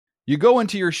You go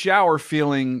into your shower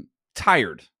feeling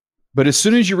tired, but as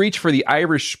soon as you reach for the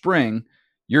Irish Spring,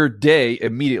 your day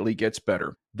immediately gets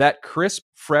better. That crisp,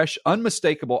 fresh,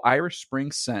 unmistakable Irish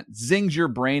Spring scent zings your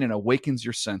brain and awakens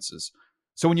your senses.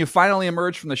 So when you finally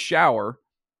emerge from the shower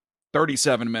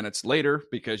 37 minutes later,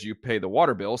 because you pay the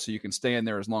water bill so you can stay in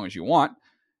there as long as you want,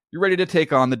 you're ready to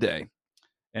take on the day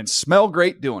and smell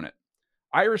great doing it.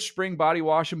 Irish Spring Body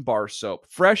Wash and Bar Soap.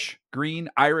 Fresh, green,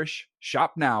 Irish.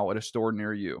 Shop now at a store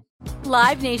near you.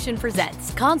 Live Nation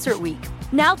presents Concert Week.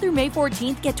 Now through May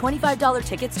 14th, get $25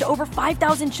 tickets to over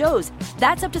 5,000 shows.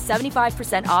 That's up to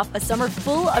 75% off a summer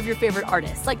full of your favorite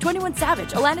artists like 21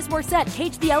 Savage, Alanis Morissette,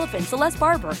 Cage the Elephant, Celeste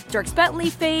Barber, Dierks Bentley,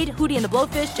 Fade, Hootie and the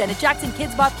Blowfish, Janet Jackson,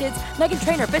 Kids Bop Kids, Meghan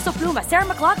Trainor, Bissell Pluma, Sarah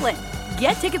McLachlan.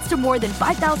 Get tickets to more than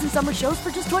 5,000 summer shows for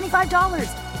just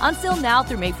 $25. On sale now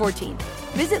through May 14th.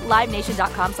 Visit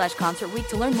LiveNation.com/Concert Week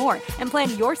to learn more and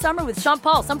plan your summer with Sean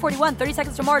Paul, Sum 41, 30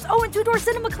 Seconds to Mars, and Two Door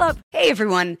Cinema Club. Hey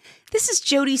everyone, this is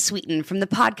Jody Sweeten from the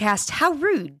podcast How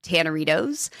Rude,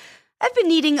 Tanneritos. I've been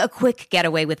needing a quick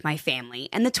getaway with my family,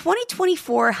 and the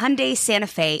 2024 Hyundai Santa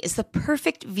Fe is the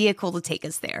perfect vehicle to take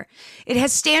us there. It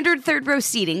has standard third-row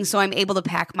seating, so I'm able to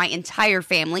pack my entire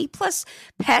family, plus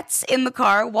pets, in the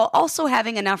car, while also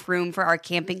having enough room for our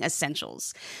camping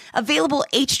essentials. Available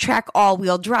H-Track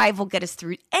all-wheel drive will get us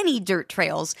through any dirt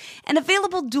trails, and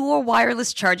available dual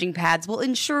wireless charging pads will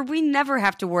ensure we never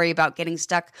have to worry about getting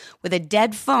stuck with a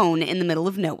dead phone in the middle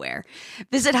of nowhere.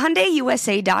 Visit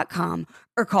HyundaiUSA.com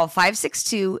or call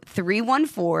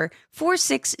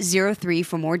 562-314-4603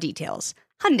 for more details.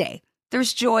 Hyundai,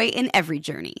 there's joy in every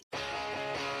journey.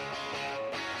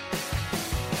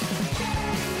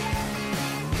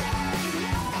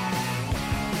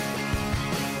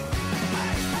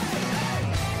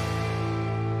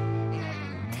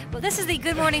 Well, this is the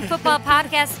Good Morning Football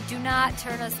Podcast. Do not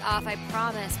turn us off. I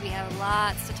promise we have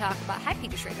lots to talk about. Hi,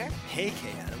 Peter Schrager. Hey,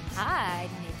 Kay Adams. Hi,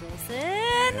 Nate Wilson.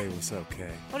 Hey, what's up,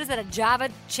 Kay? What is that, a Java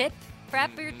chip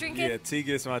frap you're drinking? Yeah, T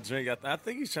gets my drink. I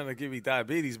think he's trying to give me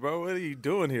diabetes, bro. What are you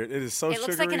doing here? It is so It sugary.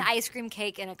 looks like an ice cream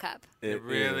cake in a cup. It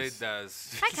really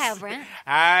does. Hi, Kyle Brandt.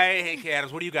 Hi, hey, Kay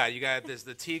Adams. What do you got? You got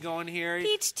the tea going here?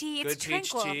 Peach tea. It's Good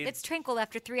peach tranquil. tea. It's tranquil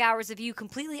after 3 hours of you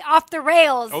completely off the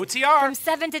rails. OTR. From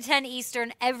 7 to 10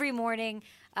 Eastern every morning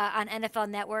on NFL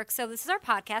Network. So this is our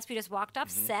podcast. We just walked off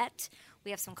set.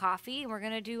 We have some coffee, and we're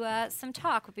going to do some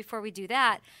talk. But before we do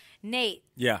that, Nate.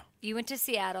 Yeah. You went to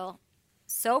Seattle.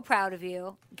 So proud of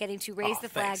you getting to raise the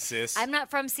flag. Thanks, sis. I'm not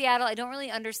from Seattle. I don't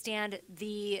really understand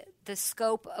the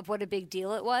scope of what a big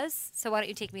deal it was. So why don't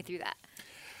you take me through that?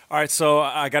 All right, so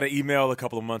I got an email a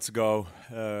couple of months ago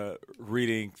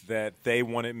reading that they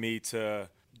wanted me to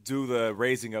do the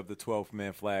raising of the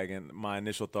 12-man flag, and my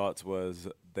initial thoughts was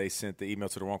they sent the email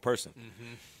to the wrong person.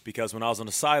 Mm-hmm. Because when I was on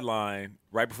the sideline,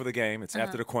 right before the game, it's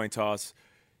after the coin toss,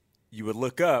 you would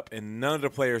look up, and none of the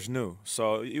players knew.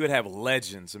 So you would have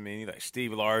legends. I mean, like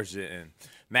Steve Largent and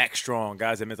Max Strong,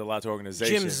 guys that meant a lot to the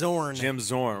organization. Jim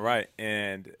Zorn, right.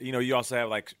 And, you also have,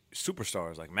 like,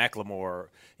 superstars like Macklemore,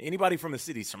 anybody from the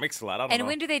city, Sir Mix-a-Lot, I don't know. And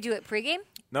when do they do it? Pregame?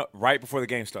 No, right before the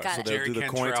game starts. Got so it. they'll Jerry do the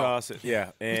coin Cantrell. toss.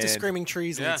 Yeah. And He's a Screaming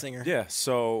Trees lead singer. Yeah,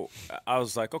 so I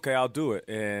was like, okay, I'll do it.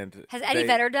 And Has Eddie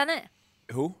Vedder done it?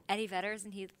 Who? Eddie Vedder,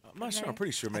 isn't he? I'm not sure. I'm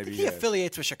pretty sure maybe He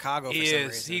affiliates with Chicago He for some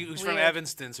is. reason. He's from Weird.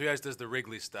 Evanston, so he always does the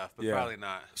Wrigley stuff, but probably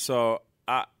not. So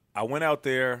I went out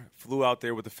there, flew out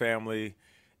there with the family,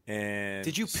 and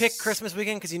Did you pick Christmas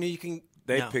weekend because you knew you can?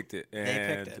 They No. picked it. And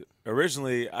They picked it.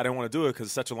 originally, I didn't want to do it because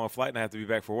it's such a long flight and I have to be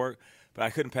back for work. But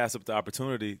I couldn't pass up the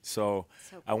opportunity. So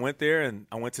I went there and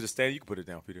I went to the stadium. You can put it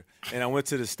down, Peter. And I went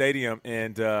to the stadium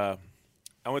and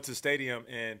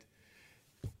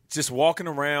just walking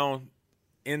around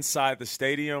inside the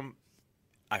stadium,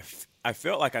 I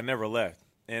felt like I never left.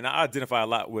 And I identify a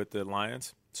lot with the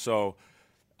Lions. So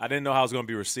I didn't know how I was going to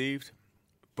be received.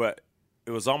 But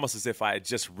it was almost as if I had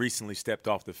just recently stepped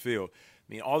off the field. I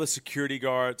mean, all the security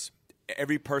guards,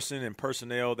 every person and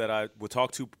personnel that I would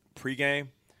talk to pregame,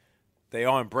 they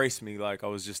all embraced me like I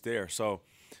was just there. So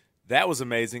that was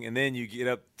amazing. And then you get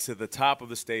up to the top of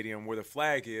the stadium where the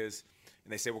flag is,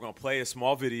 and they say, we're going to play a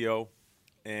small video,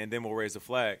 and then we'll raise the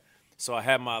flag. So I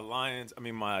had my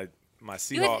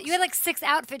Seahawks. You had like 6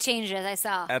 outfit changes, I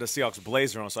saw. I had a Seahawks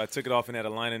blazer on, so I took it off and had a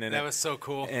lining in it. That was so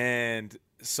cool. And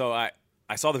so I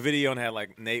saw the video and had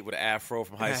like Nate with an afro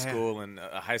from high school and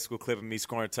a high school clip of me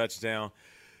scoring a touchdown.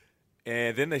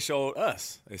 And then they showed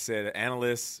us. They said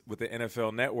analysts with the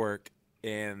NFL Network,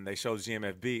 and they showed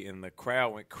GMFB, and the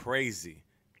crowd went crazy.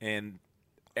 And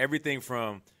everything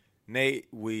from Nate,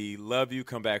 we love you,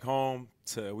 come back home,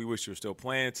 to we wish you were still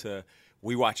playing, to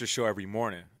we watch your show every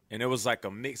morning. And it was like a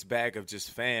mixed bag of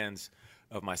just fans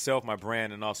of myself, my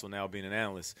brand, and also now being an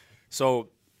analyst. So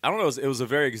I don't know. It was a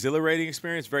very exhilarating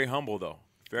experience. Very humble, though.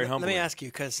 Very humble. Let me ask you,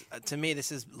 because to me,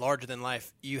 this is larger than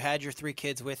life. You had your 3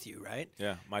 kids with you, right?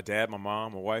 Yeah, my dad, my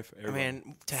mom, my wife, everybody. I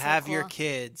mean, to have your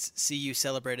kids see you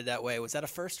celebrated that way, was that a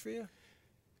first for you?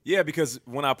 Yeah, because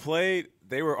when I played,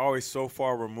 they were always so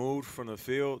far removed from the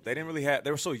field. They didn't really have –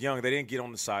 they were so young. They didn't get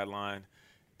on the sideline.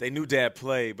 They knew Dad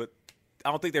played, but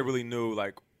I don't think they really knew,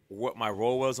 like, what my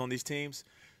role was on these teams.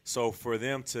 So for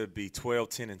them to be 12,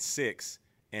 10, and 6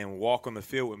 and walk on the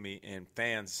field with me and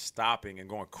fans stopping and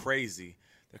going crazy,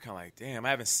 they're kind of like, damn, I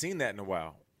haven't seen that in a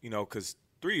while. You know, because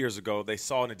 3 years ago they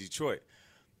saw it in Detroit.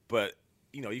 But,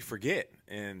 you know, you forget.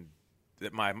 And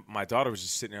that my daughter was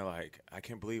just sitting there like, I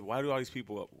can't believe, why do all these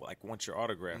people, like, want your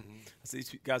autograph? I said,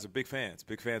 these guys are big fans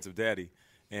of Daddy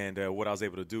and what I was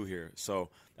able to do here. So,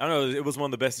 I don't know, it was one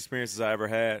of the best experiences I ever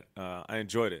had. I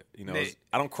enjoyed it. You know,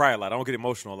 I don't cry a lot. I don't get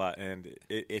emotional a lot, and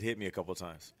it hit me a couple of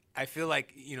times. I feel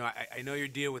like, you know, I know your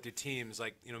deal with your teams.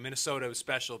 Like, you know, Minnesota was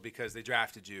special because they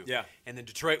drafted you. Yeah. And then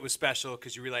Detroit was special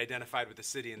because you really identified with the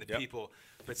city and the people.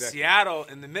 But Exactly. Seattle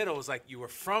in the middle was like you were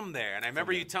from there. And I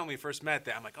remember you telling me first met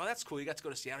that. I'm like, oh, that's cool. You got to go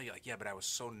to Seattle. You're like, yeah, but I was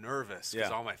so nervous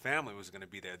because all my family was going to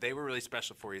be there. They were really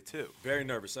special for you, too. Very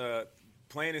nervous.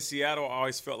 Playing in Seattle, I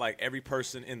always felt like every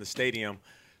person in the stadium,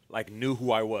 like, knew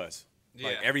who I was. Yeah.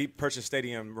 Like, every person in the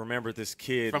stadium remembered this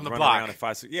kid From the running block. around at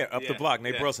 5'6". Yeah, up the block,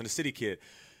 Nate Burleson, the city kid.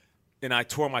 And I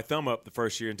tore my thumb up the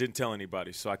first year and didn't tell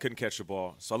anybody, so I couldn't catch the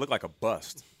ball. So I looked like a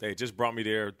bust. They had just brought me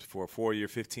there for a 4-year,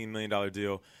 $15 million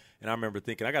deal. And I remember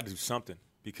thinking, I got to do something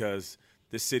because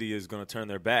this city is going to turn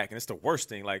their back. And it's the worst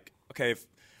thing. Like, okay, if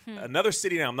another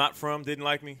city that I'm not from didn't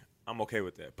like me, I'm okay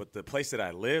with that. But the place that I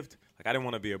lived, like, I didn't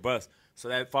want to be a bust. So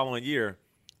that following year,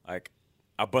 like,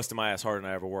 I busted my ass harder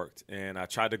than I ever worked. And I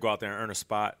tried to go out there and earn a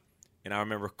spot. And I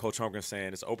remember Coach Holmgren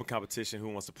saying, it's an open competition. Who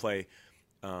wants to play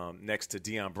next to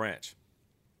Deion Branch?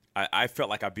 I felt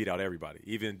like I beat out everybody,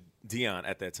 even Deion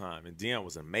at that time. And Deion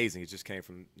was amazing. He just came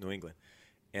from New England.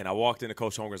 And I walked into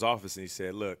Coach Holmgren's office, and he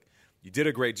said, look, you did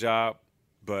a great job,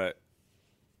 but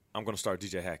I'm going to start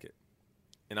DJ Hackett.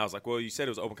 And I was like, well, you said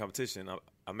it was open competition.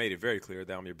 I made it very clear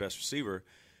that I'm your best receiver.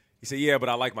 He said, yeah, but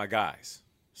I like my guys.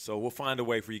 So we'll find a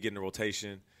way for you to get in the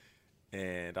rotation.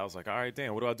 And I was like, all right,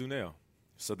 damn, what do I do now?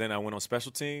 So then I went on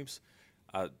special teams.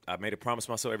 I made a promise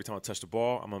to myself every time I touch the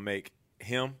ball, I'm going to make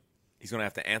him. He's going to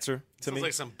have to answer to me. Sounds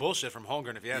like some bullshit from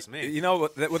Holmgren, if you ask me. You know,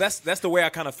 that's the way I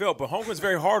kind of felt. But Holmgren's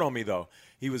very hard on me, though.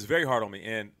 He was very hard on me.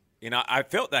 And, you know, I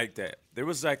felt like that. There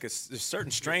was like a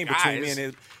certain strain between me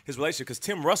and his relationship because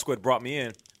Tim Ruskwood brought me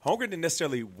in. Holmgren didn't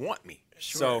necessarily want me.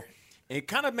 Sure. So it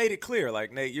kind of made it clear,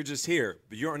 like, Nate, you're just here.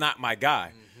 But you're not my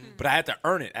guy. But I had to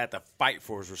earn it. I had to fight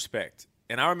for his respect.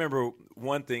 And I remember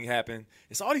one thing happened.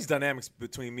 It's all these dynamics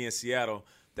between me and Seattle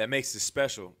that makes it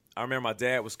special. I remember my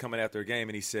dad was coming after a game,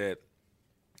 and he said,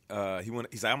 he's like, I'm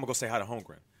going to go say hi to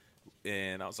Holmgren.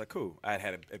 And I was like, cool. I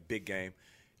had a big game.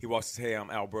 He walks and says, hey, I'm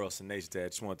Al Burleson, Nate's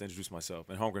dad. Just wanted to introduce myself.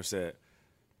 And Holmgren said,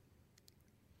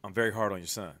 I'm very hard on your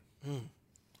son.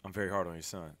 I'm very hard on your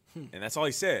son. And that's all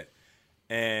he said.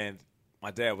 And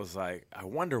my dad was like, I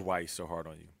wonder why he's so hard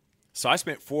on you. So I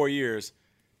spent 4 years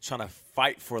trying to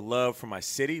fight for love for my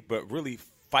city, but really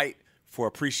fight for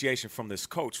appreciation from this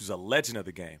coach who's a legend of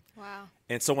the game. Wow.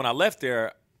 And so when I left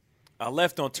there, I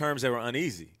left on terms that were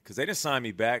uneasy because they didn't sign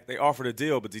me back. They offered a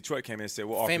deal, but Detroit came in and said,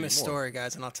 we'll offer you more. Famous story,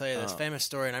 guys, and I'll tell you this. Famous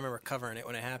story, and I remember covering it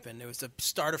when it happened. It was the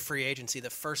start of free agency, the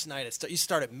first night. You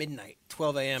start at midnight,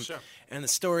 12 a.m. Sure. And the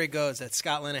story goes that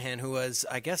Scott Linehan, who was,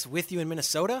 I guess, with you in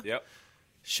Minnesota, Yep.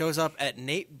 shows up at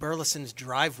Nate Burleson's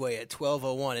driveway at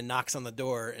 12:01 and knocks on the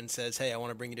door and says, hey, I want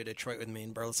to bring you to Detroit with me.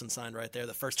 And Burleson signed right there,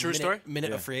 the first True story?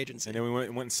 minute of free agency. And then we went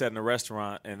and sat in a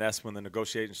restaurant, and that's when the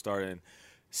negotiation started. And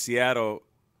Seattle,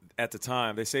 at the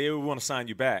time, they say, hey, we want to sign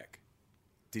you back.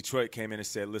 Detroit came in and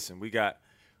said, listen, we got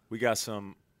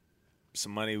some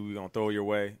money we're going to throw your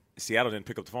way. Seattle didn't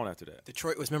pick up the phone after that.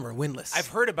 Detroit was, remember, winless. I've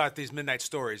heard about these midnight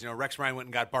stories. You know, Rex Ryan went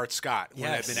and got Bart Scott.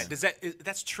 Yes. When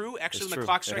that's true? Actually, It's when true. the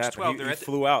clock It strikes happened. 12, He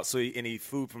flew out, and he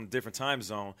flew from a different time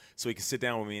zone so he could sit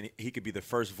down with me, and he could be the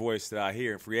first voice that I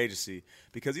hear in free agency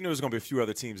because he knew there's going to be a few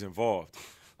other teams involved.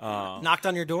 knocked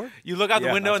on your door? You look out the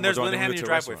Yeah, window, and knocked there's on the Linehan in window your to a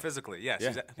driveway restaurant. physically. Yes.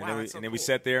 Yeah, Wow, and then we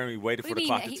sat there and we waited What for do the you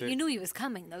clock mean? to tick. You knew he was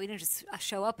coming, though. He didn't just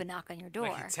show up and knock on your door.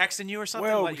 Like he texting you or something?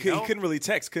 Well, let he you know? couldn't really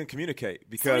text, couldn't communicate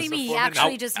because So what do you mean? He before midnight.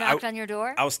 actually just knocked on your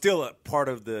door? I was still a part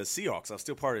of the Seahawks. I was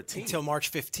still part of the team. Until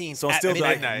March 15th. So at still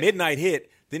midnight. like midnight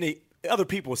hit. Then other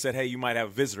people said, "Hey, you might have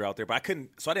a visitor out there," but I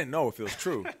couldn't. So I didn't know if it was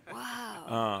true.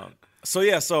 Wow. So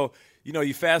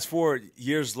you fast forward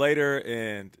years later,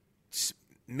 and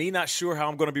me not sure how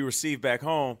I'm going to be received back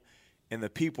home, and the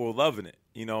people loving it.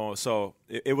 So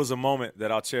it was a moment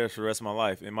that I'll cherish for the rest of my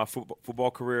life. In my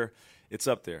football career, it's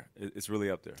up there. It's really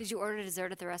up there. Did you order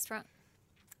dessert at the restaurant?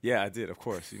 Yeah, I did, of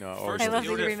course. I love that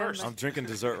you remember. I'm drinking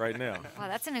dessert right now. Wow,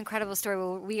 that's an incredible story.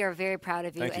 Well, we are very proud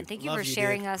of you. Thank you. And thank you Love for you,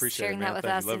 sharing dude. that with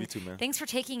us. Love you too, man. Thanks for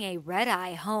taking a red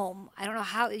eye home. I don't know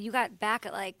how you got back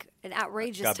at like an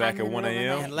outrageous Got time. back at 1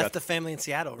 a.m. And left the family in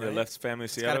Seattle, right? Yeah, left family in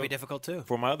It's Seattle. got to be difficult, too.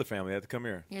 For my other family, I had to come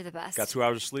here. You're the best. Got 2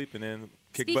 hours of sleep and then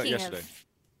kicked butt Speaking yesterday. of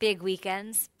big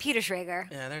weekends, Peter Schrager.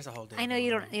 Yeah, there's a whole day. I know you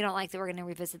don't like that we're going to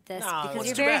revisit this No, because it's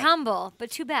you're too very bad. humble,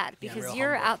 but too bad because real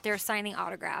you're humble. out there signing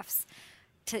autographs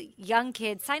to young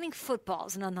kids, signing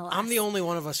footballs nonetheless. I'm the only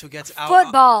one of us who gets out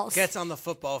Footballs. gets on the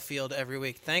football field every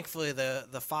week. Thankfully, the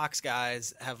Fox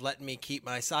guys have let me keep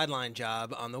my sideline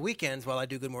job on the weekends while I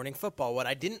do Good Morning Football. What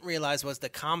I didn't realize was the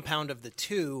compound of the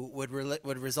two would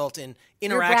result in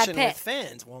interaction Brad with Pitt.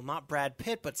 fans. Well, not Brad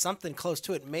Pitt, but something close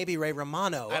to it. Maybe Ray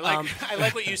Romano. I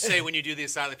like what you say when you do the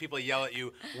aside. People yell at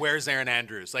you, "Where's Aaron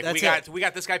Andrews?" Like That's we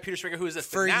got this guy Peter Schrager who is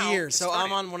for years. So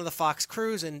I'm on one of the Fox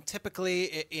crews, and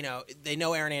typically, they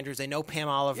know Aaron Andrews, they know Pam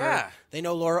Oliver, Yeah. they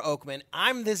know Laura Oakman.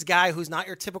 I'm this guy who's not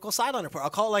your typical sideline reporter. I'll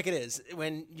call it like it is.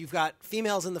 When you've got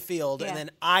females in the field, Yeah. and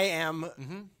then I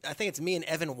am, I think it's me and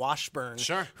Evan Washburn,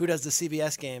 Sure. who does the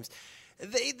CBS games.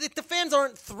 The fans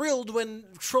aren't thrilled when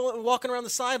walking around the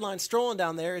sideline, strolling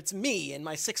down there. It's me and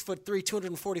my 6'3",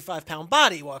 245-pound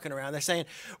body walking around. They're saying,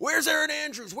 "Where's Aaron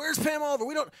Andrews? Where's Pam Oliver?"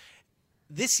 We don't.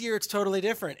 This year it's totally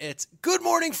different. It's Good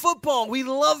Morning Football. We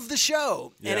love the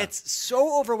show, and Yeah. it's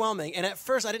so overwhelming. And at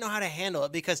first I didn't know how to handle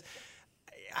it because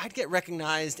I'd get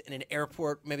recognized in an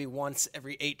airport maybe once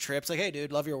every 8 trips. Like, "Hey,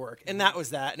 dude, love your work," and that was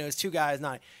that. And it was 2 guys.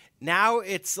 Now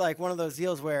it's like one of those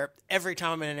deals where every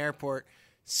time I'm in an airport,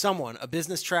 someone, a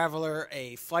business traveler,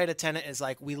 a flight attendant is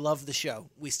like, "We love the show.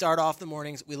 We start off the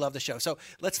mornings. We love the show." So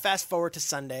let's fast forward to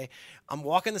Sunday. I'm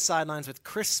walking the sidelines with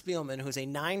Chris Spielman, who's a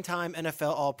 9-time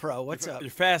NFL All-Pro. What's up? You're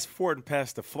fast forwarding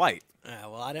past the flight.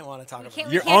 Well, I didn't want to talk about it.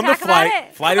 We You're can't on the talk about flight.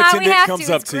 it. Flight Come on, we attendant have comes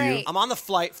to. up It's to you. great. I'm on the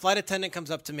flight. Flight attendant comes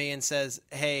up to me and says,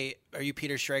 "Hey, are you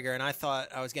Peter Schrager?" And I thought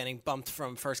I was getting bumped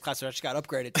from first class, so I just got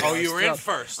upgraded. To Oh, I was you were in thrilled.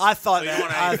 first. I thought So you that.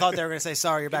 wanna- I thought they were going to say,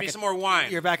 "Sorry, you're Give back." me at, some more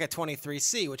wine. You're back at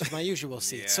 23C, which is my usual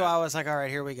seat. Yeah. So I was like, "All right,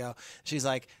 here we go." She's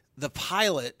like, "The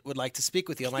pilot would like to speak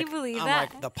with you." I'm Can like, you believe I'm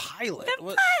that? like, "The pilot? The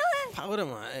what, pilot? What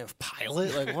am I? A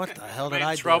pilot? Like, what the hell did Am I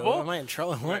I in do? trouble? Am I in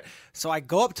trouble? What?" So I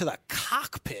go up to the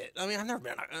cockpit. I mean, I've never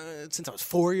been since I was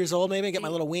 4 years old. Maybe get my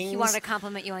little wings. He wanted to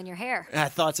compliment you on your hair. I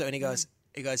thought so. And he goes,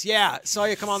 "Yeah, saw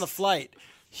you come on the flight.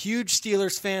 Huge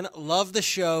Steelers fan. Love the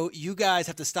show. You guys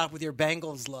have to stop with your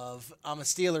Bengals love. I'm a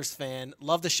Steelers fan.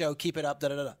 Love the show. Keep it up. Da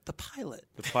da da." The pilot.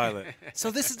 The pilot.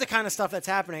 So this is the kind of stuff that's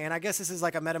happening. And I guess this is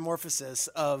like a metamorphosis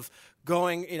of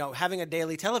going, having a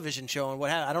daily television show and what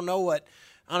have. I don't know what.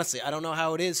 Honestly, I don't know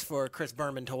how it is for Chris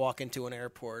Berman to walk into an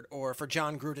airport, or for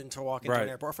John Gruden to walk into an Right.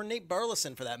 airport, or for Nate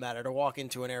Burleson, for that matter, to walk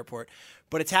into an airport.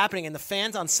 But it's happening, and the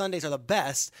fans on Sundays are the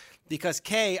best because,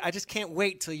 Kay, I just can't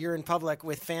wait till you're in public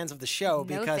with fans of the show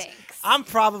No because thanks. I'm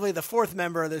probably the 4th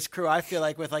member of this crew, I feel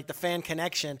like, with like the fan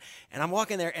connection. And I'm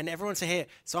walking there, and everyone say, "Hey,"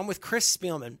 so I'm with Chris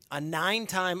Spielman, a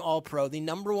 9-time All-Pro, the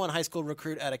 #1 high school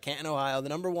recruit out of Canton, Ohio, the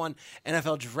 #1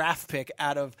 NFL draft pick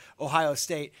out of Ohio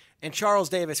State. And Charles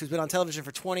Davis, who's been on television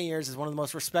for 20 years, is one of the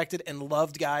most respected and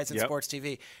loved guys in Yep. sports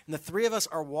TV. And the 3 of us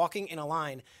are walking in a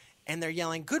line, and they're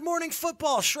yelling, "Good Morning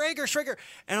Football, Schrager, Schrager."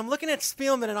 And I'm looking at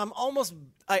Spielman, and I'm almost,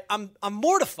 I'm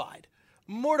mortified.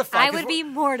 Mortified. I 'cause would be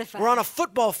mortified. We're on a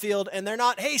football field, and they're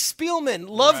not, "Hey, Spielman,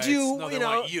 loved Right. you." No, they you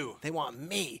know, want you. They want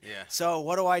me. Yeah. So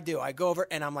what do? I go over,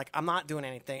 and I'm like, I'm not doing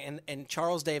anything. And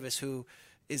Charles Davis, who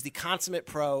is the consummate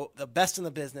pro, the best in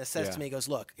the business, says Yeah. to me, he goes,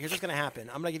 "Look, here's what's going to happen.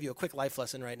 I'm going to give you a quick life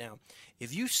lesson right now.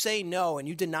 If you say no and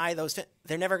you deny those,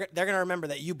 they're going to remember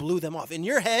that you blew them off. In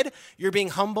your head, you're being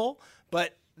humble,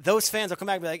 but those fans will come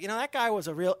back and be like, that guy was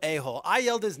a real a-hole. I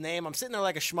yelled his name. I'm sitting there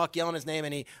like a schmuck yelling his name,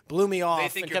 and he blew me off. They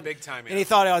think and you're big time, And he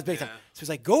thought I was big time. So he's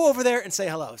like, go over there and say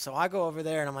hello. So I go over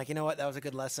there, and I'm like, you know what? That was a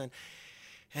good lesson.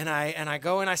 And I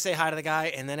go and I say hi to the guy,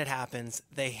 and then it happens.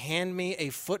 They hand me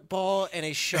a football and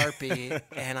a Sharpie,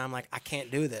 and I'm like, I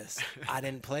can't do this. I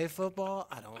didn't play football.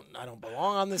 I don't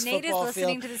belong on this Nate is football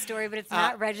listening field. to the story, but it's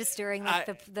not registering like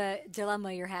the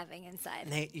dilemma you're having inside.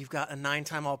 Nate, you've got a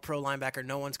 9-time All-Pro linebacker.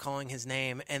 No one's calling his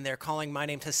name, and they're calling my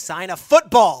name to sign a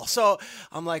football. So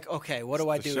I'm like, okay, what do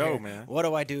I do show, here? man. What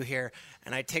do I do here?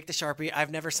 And I take the Sharpie.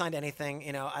 I've never signed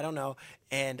anything. I don't know.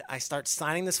 And I start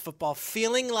signing this football,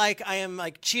 feeling like I am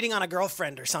like cheating on a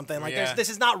girlfriend or something. Like this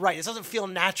is not right. This doesn't feel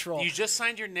natural. You just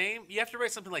signed your name. You have to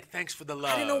write something like "Thanks for the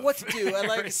love." I didn't know what to do. I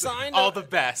like signed all the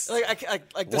best. Like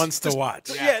Ones to watch.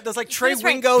 Yeah, there's like Trey just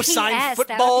write Wingo PS, signed that would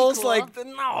be footballs. cool. Like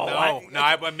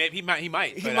Maybe he might. he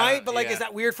might, but like, yeah. is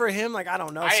that weird for him? Like, I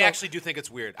don't know. I So- actually do think it's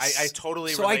weird. I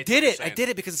totally. So I relate to did what it. you're I saying. did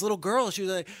it because this little girl, she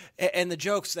was like, and the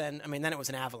jokes then, I mean, then it was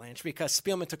an avalanche because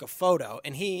Spielman took a photo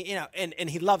and he, you know, and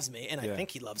he loves me and I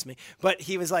think he loves me, but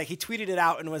he was like, he tweeted it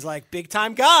out and was like, big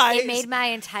time guy. It made my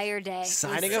entire day. It was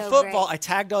Signing so a football. great. I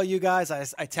tagged all you guys.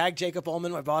 I tagged Jacob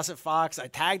Ullman, my boss at Fox. I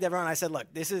tagged everyone. I said, look,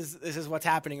 this is what's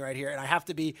happening right here. And I have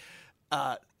to be,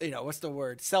 what's the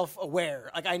word? Self-aware.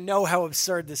 Like, I know how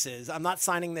absurd this is. I'm not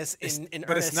signing this in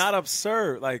But earnest. it's not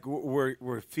absurd. Like,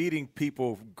 we're feeding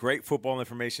people great football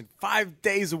information 5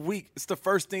 days a week. It's the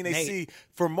first thing they Nate, see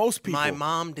for most people. My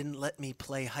mom didn't let me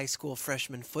play high school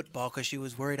freshman football because she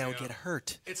was worried I would get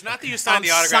hurt. It's not that you sign I'm the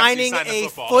autograph. signing you sign a the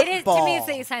football. It is, to me, it's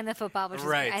that you signed the football, which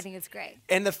Right. is, I think it's great.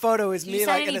 And the photo is You me sign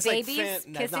like, any and it's like, babies?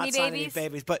 no, Kiss not any signing babies? any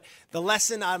babies. But the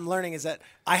lesson I'm learning is that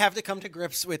I have to come to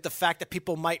grips with the fact that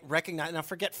people might recognize. Now,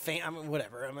 forget fame. I mean,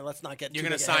 whatever. I mean, let's not get. You're too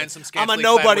gonna big sign ahead. some I'm a scantily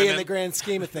nobody clad in women? the grand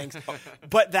scheme of things.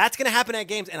 But that's going to happen at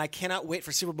games, and I cannot wait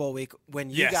for Super Bowl week when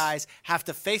you Yes. guys have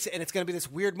to face it, and it's going to be this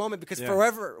weird moment because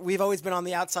forever we've always been on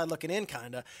the outside looking in,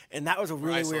 kind of, and that was a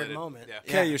really weird isolated. moment. Yeah.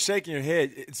 Okay, you're shaking your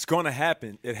head. It's going to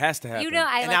happen. It has to happen. You know,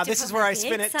 I And like now to this put is where my I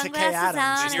spin big it to Kay sunglasses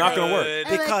Adams. on. It's not going to work. I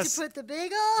like Because to put the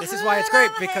big old This is why it's hood great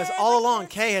on my because head. all along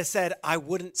Kay has said I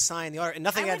wouldn't sign the autograph, and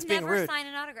nothing I against would being never rude. sign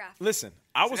an autograph. Listen,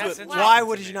 I was That's with. interesting. Why to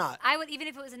would me. you not? I would, even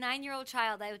if it was a 9-year-old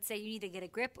child, I would say you need to get a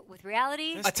grip with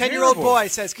reality. A 10-year-old terrible. boy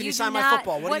says, "Can you do sign my not-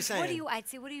 football?" What are you saying? I'd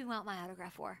say, what do you want my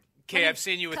autograph for? Okay, I've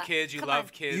seen you with kids. You come love on.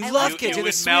 kids. You I love love kids. You're the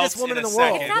would sweetest melt woman in a the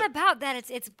world. second. It's not about that.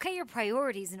 It's get your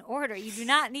priorities in order. You do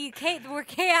not need Kate. Where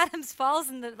Kay Adams falls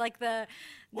in the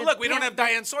Well, look, we don't have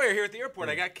Diane Sawyer here at the airport.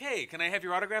 I got Kay. Can I have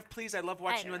your autograph, please? I love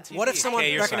watching you on TV. What if someone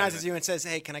Kay, you're recognizes signing you and says,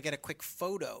 "Hey, can I get a quick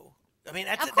photo?" I mean,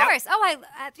 that's Of course. Yeah.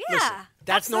 Listen,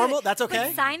 that's absolutely. normal? That's okay?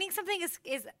 But signing something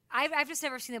is I've just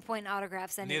never seen the point in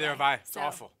autographs anyway. Neither have I. It's So-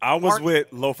 awful. I was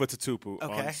with Lofa Tatupu on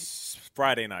Okay.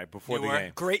 Friday night before You the were?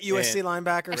 game. great USC And-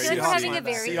 linebacker. I feel like we're Seahawks having a linebacker.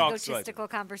 very Seahawks egotistical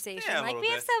conversation. Yeah, a like little we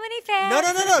have bit. so many fans.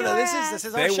 No. This Sure. is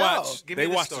our They show. watch. Give me They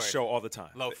the watch the story. show all the time.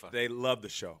 Lofa. They love the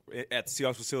show at the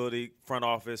Seahawks facility, front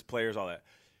office, players, all that.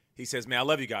 He says, "Man, I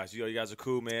love you guys. You guys are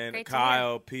cool, man. Great to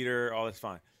Kyle, Peter, all that's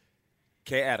fine."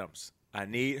 Kay Adams, I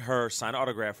need her sign an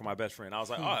autograph for my best friend. I was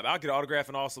like, "Oh, I'll get an autograph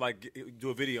and also like do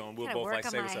a video and we'll Gotta both work like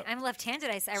on say what's up." I'm left-handed.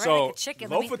 I write So like a chicken.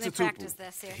 Let me Lofa practice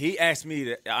this here. he asked me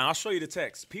to, and I'll show you the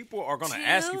text. People are going to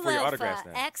ask you for your Tulofa, autographs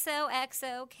now.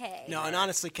 XOXOK. No, and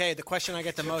honestly, Kay, the question I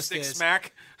get the most Stick is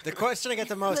smack. the question I get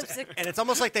the most, Lipstick. and it's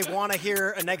almost like they want to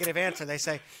hear a negative answer. They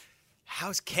say,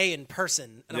 "How's Kay in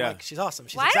person?" And I'm Yeah. like, "She's awesome.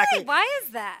 She's Why? exactly." Why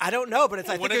is that? I don't know, but it's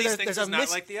I One think of these there's things a is not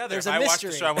like the other. There's If a I watch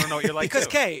mystery. the show, I wanna know what you're like, because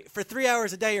too. Kay, for 3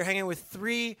 hours a day, you're hanging with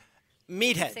 3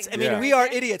 meatheads. I mean, Signature. we are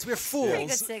Okay. idiots. We're Pretty good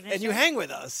fools, signature. and you hang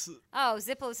with us. Oh,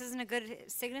 Zippo, this isn't a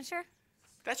good signature?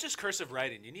 That's just cursive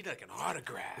writing. You need like an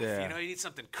autograph. Yeah. You know, you need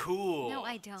something cool. No,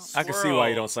 I don't. I can see why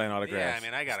you don't Swirls. sign autographs. Yeah, I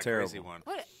mean, I got It's a crazy terrible. one.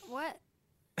 What?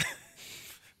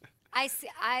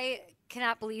 I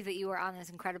cannot believe that you are on this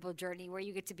incredible journey where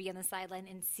you get to be on the sideline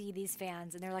and see these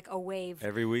fans, and they're like a wave.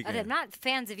 Every weekend. Of them. Not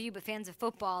fans of you, but fans of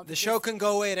football. The show can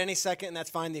go away at any second, and that's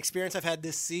fine. The experience I've had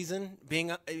this season, being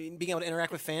able to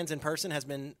interact with fans in person, has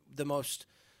been the most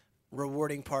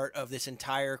rewarding part of this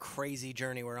entire crazy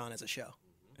journey we're on as a show.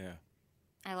 Yeah.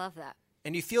 I love that.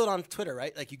 And you feel it on Twitter,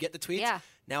 right? Like you get the tweets. Yeah.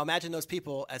 Now imagine those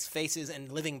people as faces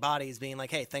and living bodies being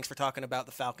like, "Hey, thanks for talking about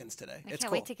the Falcons today." I It's can't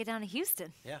cool. wait to get down to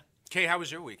Houston. Yeah. Kay, how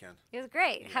was your weekend? It was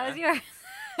great. How was yours?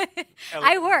 Ellie,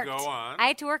 I worked. Go on. I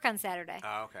had to work on Saturday.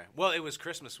 Oh, okay. Well, it was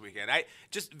Christmas weekend. I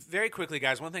just very quickly,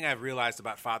 guys. One thing I've realized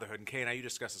about fatherhood, and Kay and I, you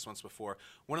discussed this once before.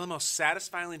 One of the most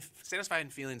satisfying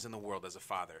feelings in the world as a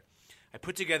father. I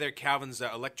put together Calvin's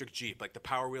electric Jeep, like the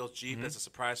Power Wheels Jeep. That's a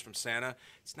surprise from Santa.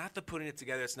 It's not the putting it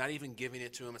together. It's not even giving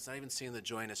it to him. It's not even seeing the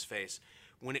joy in his face.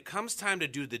 When it comes time to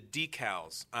do the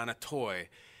decals on a toy,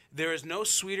 there is no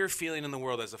sweeter feeling in the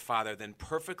world as a father than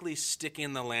perfectly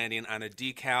sticking the landing on a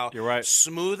decal. You're right.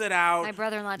 Smooth it out. My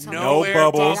brother-in-law told me No air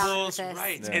bubbles. bubbles, Get on with this.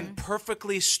 right? Yeah. And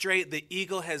perfectly straight. The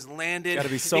eagle has landed. Gotta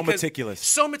be so meticulous.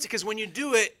 So meticulous, because when you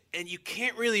do it and you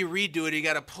can't really redo it, you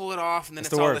got to pull it off, and then It's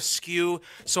it's the all worst. askew.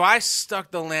 So I stuck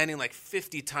the landing like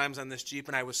 50 times on this Jeep,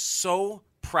 and I was so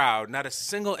proud. Not a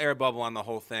single air bubble on the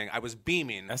whole thing. I was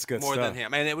beaming. That's good more stuff. than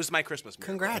him. And it was my Christmas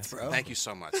miracle. Congrats, bro. Thank you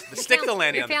so much. Stick the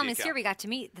landing Your on the family's decal. here. We got to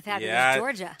meet the fabulous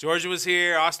Georgia. Georgia was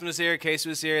here. Austin was here. Casey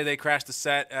was here. They crashed the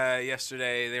set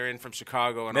yesterday. They were in from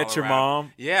Chicago and Met all your around.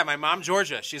 mom? Yeah, my mom,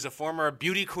 Georgia. She's a former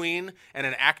beauty queen and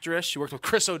an actress. She worked with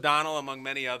Chris O'Donnell, among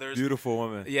many others. Beautiful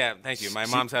woman. Yeah, thank you. My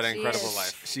mom's had an She incredible is.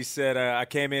 life. She said, I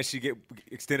came in, she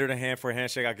extended her hand for a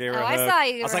handshake. I gave her a Oh, I hug. saw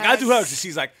you give I was her like, a I hug. do hugs. And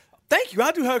she's like, thank you.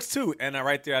 I do hugs too. And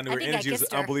right there, I knew I her think I energy was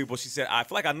kissed her. unbelievable. She said, I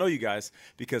feel like I know you guys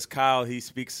because Kyle, he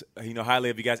speaks highly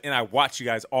of you guys, and I watch you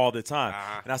guys all the time.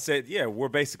 And I said, yeah, we're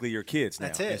basically your kids now.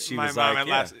 That's it. And she My was mom,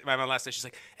 like, my mom last night, she's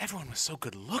like, everyone was so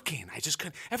good looking. I just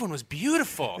couldn't. Everyone was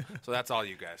beautiful. So that's all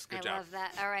you guys. Good I job. love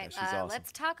that. All right, she's awesome.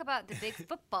 let's talk about the big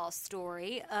football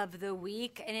story of the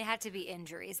week, and it had to be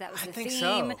injuries. That was the think theme.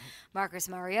 so. Marcus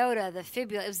Mariota, the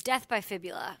fibula. It was death by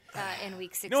fibula in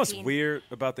week 16. You know what's weird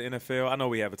about the NFL? I know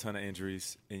we have a ton of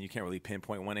injuries, and you can't really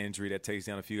pinpoint one injury that takes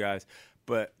down a few guys.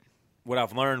 But what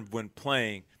I've learned when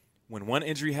playing, when one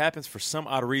injury happens, for some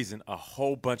odd reason, a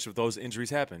whole bunch of those injuries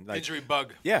happen. Like, Injury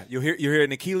bug. yeah, you hear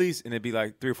an Achilles, and it'd be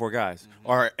like 3 or 4 guys,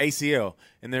 or ACL.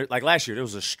 And they're like last year, there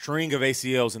was a string of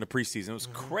ACLs in the preseason. It was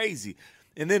crazy.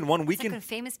 And then one It's like weekend, when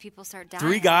famous people start dying.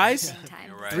 3 guys, at the same time.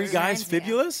 You're right. 3 guys, Reminds me of-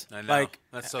 fibulas. I know. Like,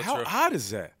 That's so how true. odd is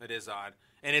that? It is odd.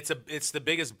 And it's the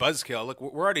biggest buzzkill. Look,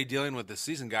 we're already dealing with this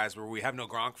season, guys, where we have no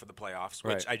Gronk for the playoffs,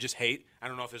 which Right. I just hate. I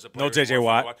don't know if there's a player No J.J. more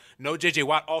Watt. fun to watch. No J.J.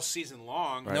 Watt all season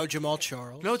long. No Jamal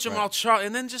Charles. No Jamal Charles.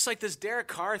 And then just like this Derek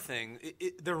Carr thing,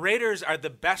 the Raiders are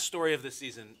the best story of the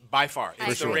season by far.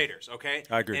 It's the agree. Raiders, okay?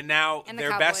 I agree. And now And the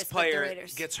their Cowboys, best but the player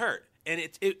Raiders. gets hurt. And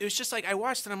it was just like I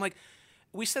watched and I'm like,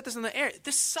 we said this in the air.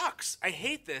 This sucks. I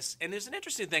hate this. And there's an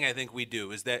interesting thing I think we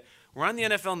do is that we're on the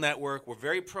NFL Network. We're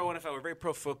very pro NFL. We're very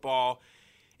pro football.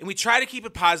 And we try to keep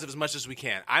it positive as much as we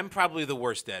can. I'm probably the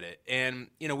worst at it. And,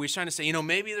 we're trying to say,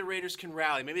 maybe the Raiders can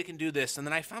rally. Maybe they can do this. And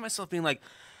then I found myself being like,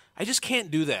 I just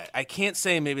can't do that. I can't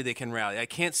say maybe they can rally. I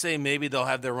can't say maybe they'll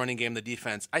have their running game, the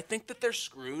defense. I think that they're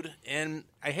screwed, and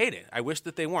I hate it. I wish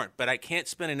that they weren't. But I can't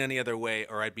spin it any other way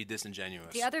or I'd be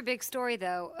disingenuous. The other big story,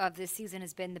 though, of this season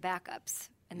has been the backups.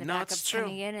 And the No, it's backups true.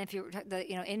 coming in, and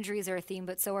if injuries are a theme,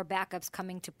 but so are backups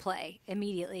coming to play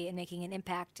immediately and making an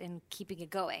impact and keeping it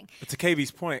going. But to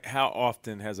KV's point, how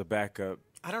often has a backup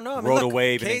I don't know. I mean, rode a look,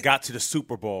 wave and Kate- then got to the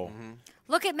Super Bowl?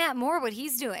 Look at Matt Moore, what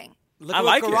he's doing Look I at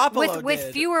like what it. Garoppolo with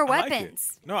did. fewer I like it.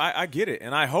 weapons. No, I get it,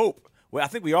 and I hope. Well, I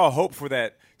think we all hope for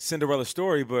that Cinderella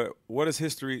story. But what has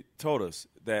history told us?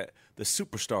 That the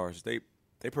superstars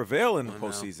they prevail in the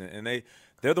postseason, and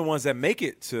they're the ones that make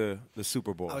it to the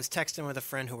Super Bowl. I was texting with a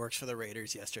friend who works for the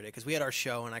Raiders yesterday because we had our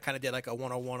show, and I kind of did like a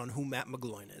 101 on who Matt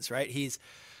McGloin is, right? He's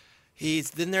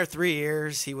been there 3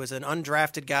 years. He was an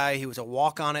undrafted guy. He was a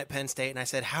walk-on at Penn State. And I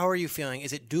said, how are you feeling?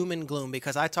 Is it doom and gloom?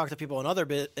 Because I talked to people in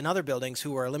other buildings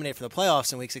who were eliminated from the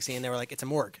playoffs in Week 16, and they were like, it's a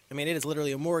morgue. I mean, it is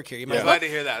literally a morgue here. You might I'm glad to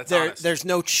hear that. It's honest. there's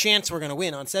no chance we're going to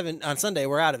win on Sunday.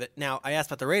 We're out of it. Now, I asked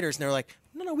about the Raiders, and they were like,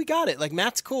 no, we got it. Like,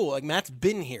 Matt's cool. Like, Matt's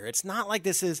been here. It's not like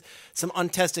this is some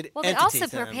untested Well, they entity also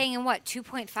to are them. paying him what,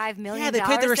 $2.5 million? Yeah, they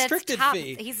paid the That's restricted top.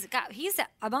 fee. He's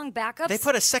among backups. They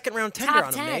put a second-round tender Top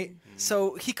on him, 10. Nate.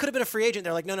 So he could have been a free agent.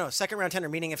 They're like, no, second-round tender,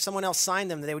 meaning if someone else signed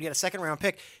them, they would get a second-round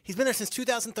pick. He's been there since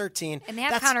 2013. and they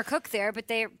have That's- Connor Cook there, but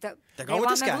they They're they going with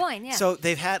want this guy. McGloin, yeah. So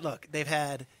they've had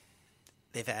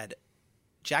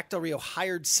Jack Del Rio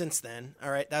hired since then.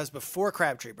 All right, that was before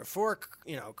Crabtree, before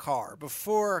Carr,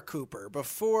 before Cooper,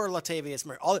 before Latavius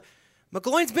Murray.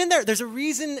 McGloin's been there. There's a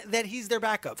reason that he's their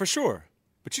backup. For sure.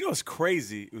 But you know what's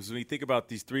crazy is when you think about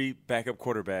these 3 backup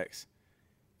quarterbacks,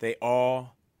 they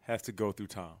all have to go through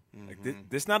Tom. Like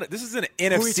this is an Who are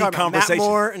you NFC talking about? conversation. Matt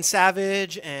Moore and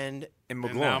Savage and and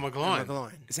And now McGloin.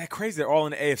 McGloin. Is that crazy? They're all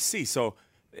in the AFC. So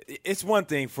it's one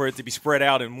thing for it to be spread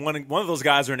out, and one of those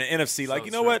guys are in the NFC. Like,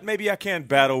 you know true. what? Maybe I can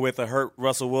battle with a hurt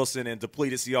Russell Wilson and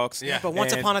depleted Seahawks. Yeah. But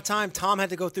once And upon a time, Tom had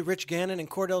to go through Rich Gannon and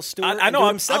Cordell Stewart. I and know. do it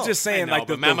I'm himself. just saying, I know, like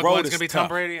the but Matt road McGloin's is going to be tough. Tom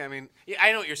Brady. I mean, yeah,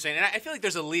 I know what you're saying, and I feel like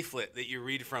there's a leaflet that you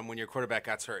read from when your quarterback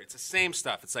gets hurt. It's the same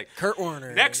stuff. It's like Kurt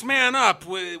Warner. next man up.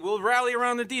 We'll rally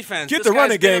around the defense. Get This the guy's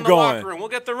running been game in the going. locker room. We'll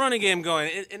get the running game going,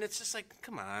 and it's just like,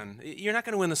 come on, you're not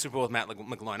going to win the Super Bowl with Matt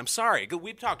McGloin. I'm sorry.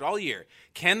 We've talked all year.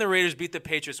 Can the Raiders beat the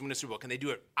Patriots and win the Super Bowl? Can they do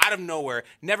it out of nowhere?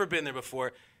 Never been there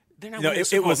before. They're not winning the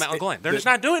Super Bowl with Matt McGloin. They're just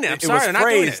not doing it. I'm sorry, they're not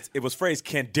doing it. It was phrased,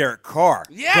 can Derek Carr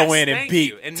Yes, go in and thank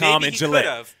beat you. And Tom maybe and he Gillette? could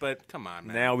have, but come on,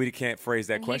 man. Now we can't phrase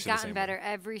that and he's question the gotten same better way.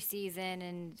 every season,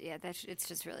 and yeah, it's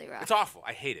just really rough. It's awful.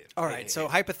 I hate it. All I right, hate so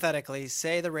it. hypothetically,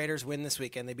 say the Raiders win this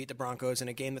weekend. They beat the Broncos in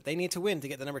a game that they need to win to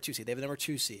get the number 2 seed. They have the number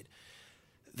 2 seed.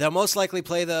 They'll most likely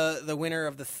play the winner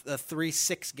of the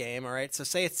 3-6 game, all right? So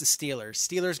say it's the Steelers.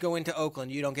 Steelers go into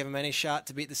Oakland. You don't give them any shot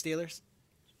to beat the Steelers?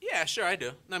 Yeah, Yeah, sure, I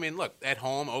do. I mean, look, at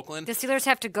home, Oakland. The Steelers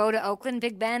have to go to Oakland,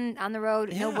 Big Ben on the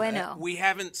road. No bueno. We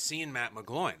haven't seen Matt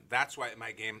McGloin. That's why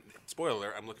my game, spoiler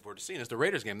alert, I'm looking forward to seeing is the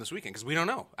Raiders game this weekend because we don't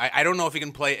know. I don't know if he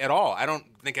can play at all. I don't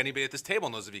think anybody at this table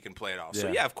knows if he can play at all. So,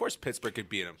 Yeah. yeah, of course Pittsburgh could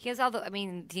beat him. He has all the. I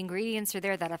mean, the ingredients are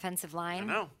there. That offensive line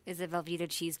know. is a Velveeta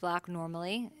cheese block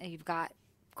normally. You've got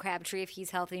Crabtree if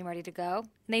he's healthy and ready to go.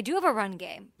 And they do have a run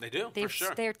game. They do, They're, for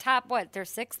sure. They're top what? They're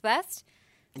sixth best.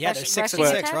 Yeah, they're 6 and rushing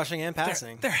 6, attack? rushing and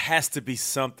passing. There has to be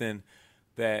something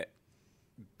that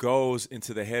goes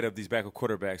into the head of these backup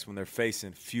quarterbacks when they're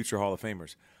facing future Hall of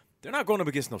Famers. They're not going up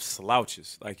against no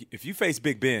slouches. Like, if you face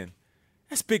Big Ben,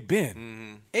 that's Big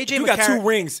Ben. AJ You got McCarron- 2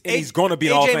 rings, and he's going to be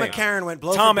a Hall of AJ Fame. McCarron went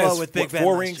blow Tom for blow has, with Big what, Ben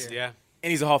 4 last rings? year. Yeah.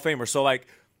 And he's a Hall of Famer. So, like,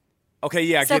 okay,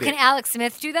 yeah, I So get can it. Alex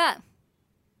Smith do that?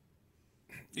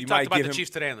 You You talked might about give the him- Chiefs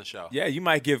today on the show. Yeah, you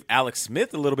might give Alex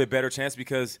Smith a little bit better chance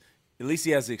because at least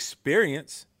he has the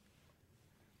experience.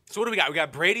 So what do we got? We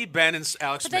got Brady, Ben, and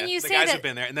Alex But Smith. then you the say guys that- have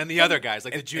been there. And then the other guys,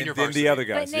 like the junior and then varsity. the other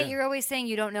guys. But Nate, yeah. you're always saying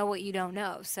you don't know what you don't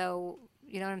know. So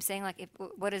you know what I'm saying? Like,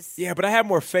 what is? Yeah, but I have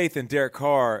more faith in Derek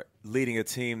Carr leading a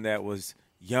team that was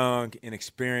young,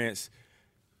 inexperienced.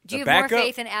 Do you the have more backup-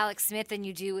 faith in Alex Smith than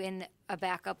you do in a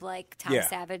backup like Tom Yeah,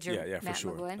 Savage or yeah, Matt for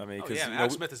sure. McGloin? I mean, Oh, because yeah,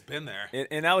 Alex Smith has been there.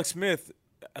 and Alex Smith,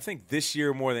 I think this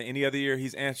year more than any other year,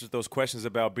 he's answered those questions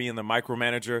about being the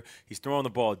micromanager. He's throwing the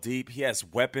ball deep. He has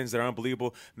weapons that are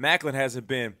unbelievable. Macklin hasn't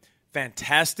been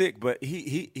fantastic, but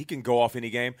he can go off any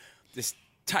game. This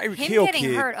Tyreek Him Hill getting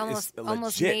kid hurt is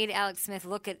almost legit. made Alex Smith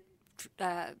look at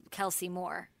Kelsey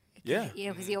more. Yeah. You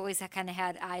know, because he always kind of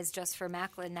had eyes just for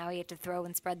Macklin. Now he had to throw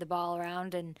and spread the ball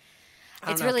around, and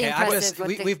don't it's know, really Kay. I impressive just-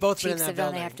 what the we've both been in Chiefs that have done. I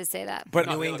building. have to say that. But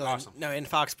No, New they look England, awesome. no, in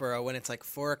Foxborough when it's like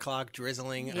 4 o'clock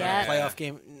drizzling, Yeah. a playoff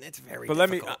game. It's very. But let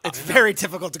me- difficult. It's very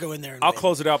difficult to go in there. And I'll win.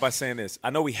 close it out by saying this. I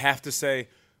know we have to say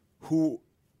who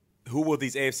will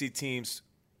these AFC teams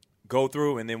go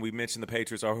through, and then we mentioned the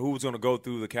Patriots, or who's going to go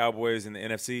through the Cowboys and the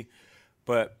NFC.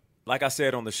 But like I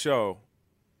said on the show,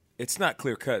 it's not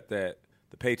clear cut that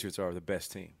the Patriots are the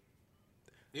best team.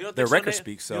 You don't Their think so in record the-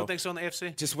 speaks You don't so. think so in the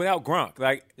AFC? Just without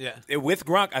Gronk, Yeah. with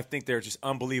Gronk, I think they're just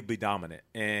unbelievably dominant,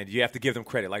 and you have to give them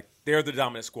credit. Like, they're the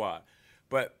dominant squad,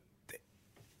 but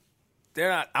they're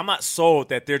not. I'm not sold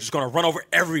that they're just going to run over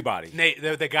everybody. Nate,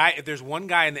 the guy. If there's one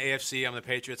guy in the AFC, I'm the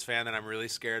Patriots fan that I'm really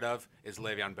scared of is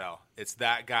Le'Veon Bell. It's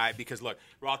that guy because look,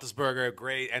 Roethlisberger,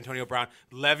 great, Antonio Brown.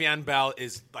 Le'Veon Bell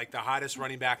is like the hottest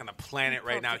running back on the planet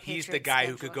right Hope now. the He's the Patriots guy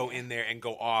who schedule, could go yeah. in there and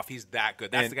go off. He's that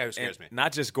good. That's the guy who scares me.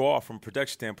 Not just go off from a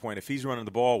production standpoint. If he's running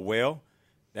the ball well,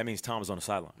 that means Tom's on the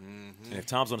sideline. And if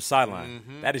Tom's on the sideline,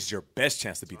 that is your best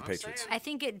chance to beat the Patriots. I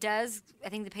think it does. I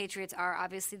think the Patriots are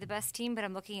obviously the best team, but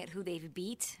I'm looking at who they've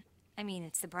beat. I mean,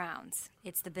 it's the Browns.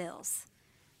 It's the Bills.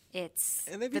 It's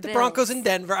And they beat the Bills. Broncos in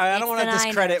Denver. I don't It's want to the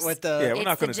discredit Niners. with the. Yeah, we're It's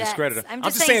not the going to Jets. discredit them. I'm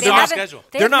just just saying saying they're they not, schedule.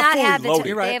 They they're have not fully had the loaded.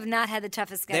 You're right. They have not had the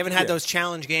toughest schedule. They haven't had Yeah. those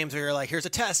challenge games where you're like, here's a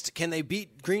test. Can they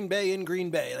beat Green Bay in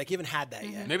Green Bay? Like, you haven't had that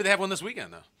yet. Maybe they have one this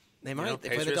weekend though. They You might. know, They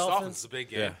play the Patriots Dolphins. Dolphins is a big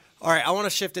game. Yeah. All right, I want to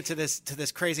shift it to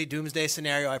this crazy doomsday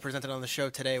scenario I presented on the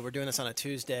show today. We're doing this on a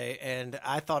Tuesday, and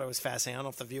I thought it was fascinating. I don't know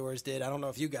if the viewers did. I don't know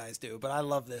if you guys do, but I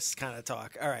love this kind of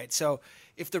talk. All right, so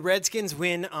if the Redskins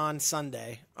win on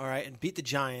Sunday, all right, and beat the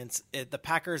Giants, the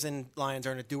Packers and Lions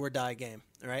are in a do-or-die game,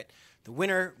 all right? The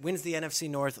winner wins the NFC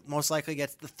North, most likely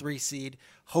gets the 3 seed,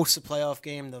 hosts a playoff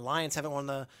game. The Lions haven't won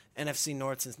the NFC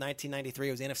North since 1993.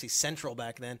 It was the NFC Central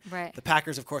back then. Right. The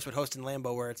Packers, of course, would host in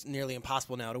Lambeau, where it's nearly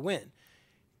impossible now to win.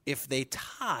 If they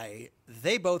tie,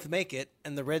 they both make it,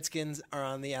 and the Redskins are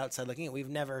on the outside looking in. We've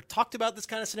never talked about this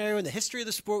kind of scenario in the history of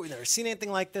the sport. We've never seen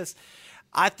anything like this.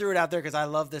 I threw it out there because I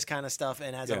love this kind of stuff,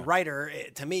 and as a Yeah. writer,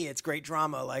 to me, it's great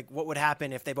drama. Like, what would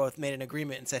happen if they both made an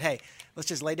agreement and said, hey, let's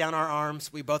just lay down our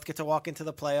arms. We both get to walk into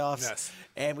the playoffs, Yes.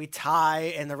 and we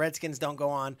tie, and the Redskins don't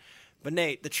go on. But,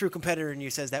 Nate, the true competitor in you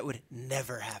says that would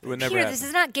never happen. It would never Peter, happen. this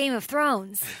is not Game of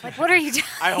Thrones. Like, what are you doing?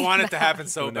 I want it to happen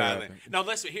so Would never badly. happen. Now,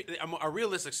 let's a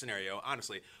realistic scenario.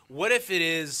 Honestly, what if it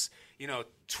is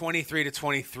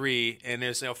 23-23, and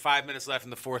there's 5 minutes left in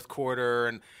the fourth quarter,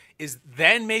 and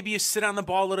then maybe you sit on the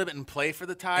ball a little bit and play for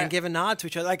the tie And give a nod to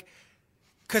each other. Like,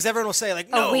 because everyone will say, like,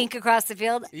 no. A wink across the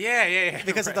field. Yeah.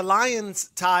 Because if the Lions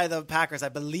tie the Packers, I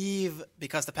believe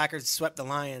because the Packers swept the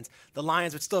Lions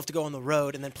would still have to go on the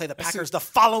road and then play the Packers the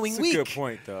following That's week. a good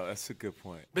point, though. That's a good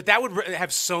point. But that would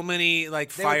have so many would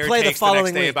fire play the takes the next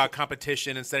following day week. about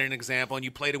competition and setting an example, and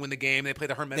you play to win the game. They play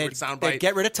the Herm Edwards They'd soundbite.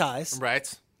 get rid of ties.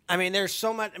 Right. I mean, there's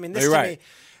so much. I mean, this You're to right. me,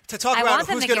 to talk I about want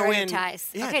them who's to get going to rid win. of ties.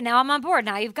 Yeah. Okay, now I'm on board.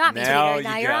 Now you've got me. Now Peter.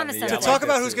 Now you you're got on to me. something. To I like talk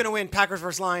about that who's too. going to win, Packers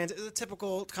versus Lions, is a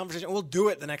typical conversation. We'll do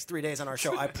it the next 3 days on our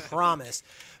show, I promise.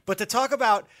 But to talk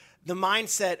about the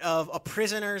mindset of a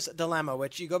prisoner's dilemma,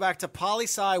 which you go back to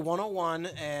Poli-Sci 101,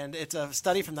 and it's a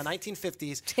study from the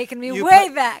 1950s. Taking me way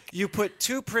back. You put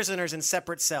two prisoners in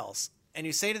separate cells, and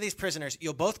you say to these prisoners,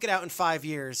 you'll both get out in 5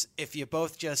 years if you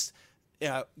both just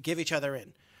give each other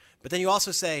in. But then you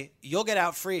also say, you'll get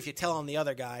out free if you tell on the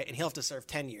other guy, and he'll have to serve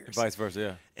 10 years. And vice versa,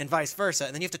 yeah. And vice versa.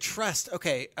 And then you have to trust,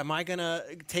 okay, am I going to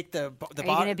take the Are you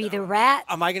going to be the rat?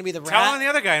 Am I going to be the rat? Tell on the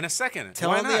other guy in a second. Tell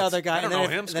Why on the not? other guy. I don't and know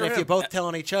then him. then if you both tell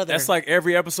on each other. That's like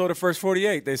every episode of First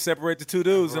 48. They separate the two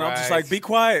dudes, and I'm just Right. like, be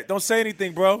quiet. Don't say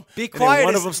anything, bro. be And then quiet.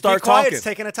 one of them start talking. It's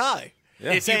taking a tie. Yeah.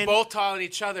 If you Saying- both tell on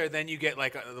each other, then you get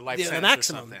like the life The sentence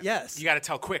maximum, or something. yes. You got to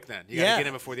tell quick then. You got to get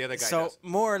in before the other guy So does.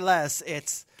 more or less,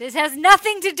 it's This has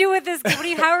nothing to do with this. How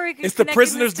are we It's the connecting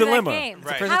prisoner's this to that dilemma. game?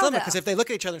 Right. prisoner's How, dilemma, though? because if they look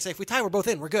at each other and say, if we tie, we're both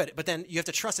in, we're good. But then you have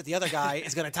to trust that the other guy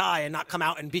is going to tie and not come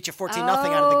out and beat you 14-0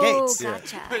 out of the gates.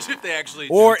 Gotcha. Especially if they actually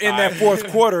Or do in that tie. fourth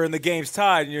quarter and the game's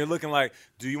tied, and you're looking like,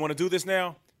 do you want to do this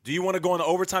now? Do you want to go into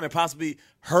overtime and possibly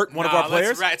hurt one of our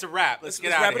players? It's a wrap. Let's get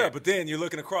Let's out wrap of it here. up. But then you're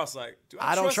looking across like, do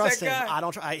I, I don't trust that him. guy? I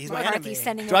don't. He's my McCarthy enemy.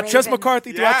 sending Do a I trust raven.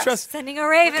 McCarthy? Do I Yes. trust? Sending a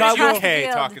raven Kyle, across the Okay,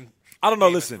 field. talking. I don't know.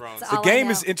 Game of Listen, Thrones. That's the all I game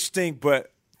know. is interesting,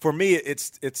 but for me,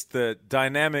 it's the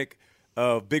dynamic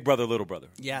of Big Brother, Little Brother.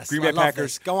 Yes, Green I Bay love Packers.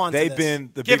 this. Go on to They've this. been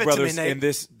the Give Big it to me, Brothers Nate. in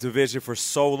this division for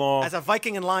so long. As a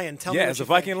Viking and Lion, tell me Yeah, what as you a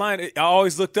Viking think. line, I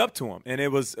always looked up to him, and it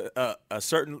was a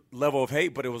certain level of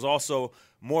hate, but it was also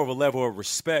more of a level of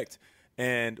respect.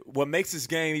 And what makes this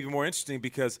game even more interesting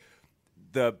because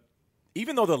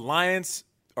even though the Lions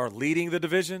are leading the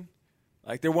division,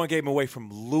 like they're one game away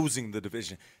from losing the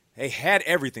division. They had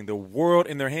everything, the world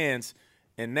in their hands,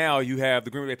 and now you have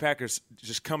the Green Bay Packers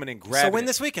just coming and grabbing. So win it.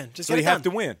 this weekend. Just so get they it have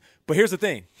done. to win. But here's the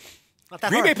thing. Not that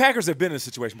Green hard. Bay Packers have been in a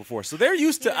situation before, so they're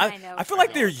used to. Yeah, I know. I feel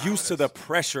like they're used to the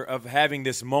pressure of having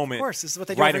this moment. Of course, this is what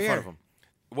they do right every in front year. of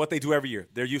them. What they do every year,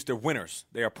 they're used to winners.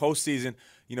 They are postseason,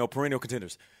 perennial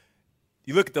contenders.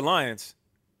 You look at the Lions.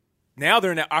 Now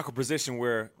they're in that awkward position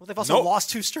where Well, they've also lost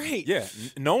 2 straight. Yeah,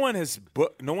 no one has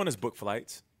booked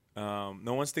flights. No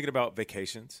one's thinking about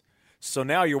vacations. So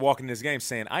now you're walking this game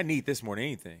saying, "I need this more than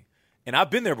anything." And I've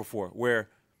been there before, where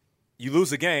you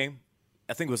lose a game.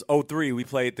 I think it was 0-3. We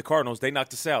played the Cardinals. They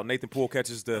knocked us out. Nathan Poole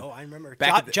catches the. Oh, I remember.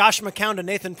 back at the- Josh McCown to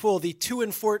Nathan Poole, the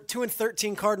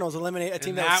 2-13 Cardinals eliminate a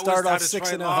team that would start how off Detroit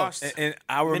 6-0. lost. And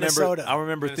I remember, Minnesota.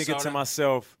 thinking to Minnesota.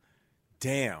 myself,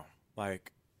 "Damn,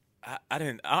 like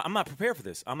I'm not prepared for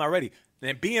this. I'm not ready."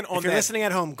 And being on If you're that, listening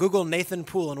at home, Google Nathan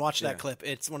Poole and watch Yeah. that clip.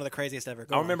 It's one of the craziest ever.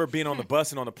 Go I on. remember being on the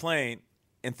bus and on the plane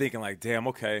and thinking like, damn,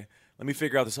 okay, let me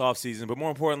figure out this offseason. But more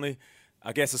importantly,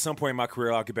 I guess at some point in my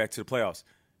career, I'll get back to the playoffs.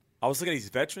 I was looking at these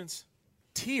veterans,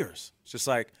 tears. It's just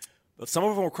like some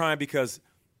of them were crying because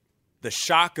the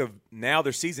shock of now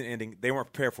their season ending, they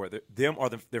weren't prepared for it. Them or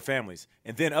their families.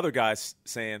 And then other guys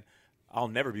saying, I'll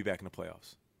never be back in the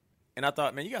playoffs. And I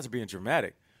thought, man, you guys are being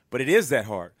dramatic. But it is that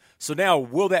hard. So now,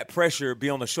 will that pressure be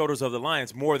on the shoulders of the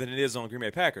Lions more than it is on the Green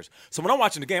Bay Packers? So when I'm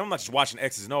watching the game, I'm not just watching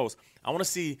X's and O's. I want to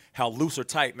see how loose or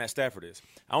tight Matt Stafford is.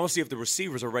 I want to see if the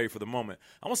receivers are ready for the moment.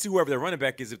 I want to see whoever their running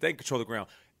back is, if they can control the ground.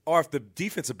 Or if the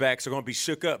defensive backs are going to be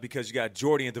shook up because you got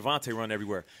Jordy and Devontae running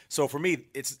everywhere. So for me,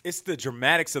 it's the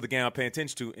dramatics of the game I'm paying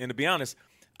attention to. And to be honest,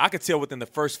 I could tell within the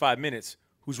first 5 minutes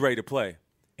who's ready to play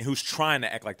and who's trying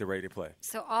to act like they're ready to play.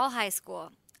 So all high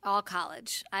school, all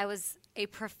college, I was a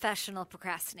professional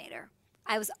procrastinator.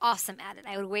 I was awesome at it.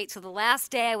 I would wait till the last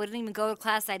day. I wouldn't even go to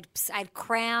class. I'd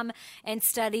cram and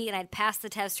study, and I'd pass the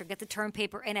test or get the term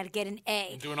paper, and I'd get an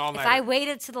A. Do an all-nighter. If I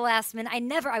waited to the last minute,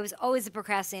 I was always a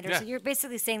procrastinator. Yeah. So you're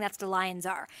basically saying that's the Lions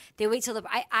are. They wait till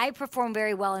I perform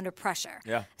very well under pressure.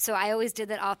 Yeah. So I always did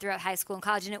that all throughout high school and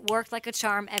college, and it worked like a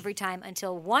charm every time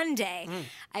until one day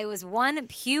I was one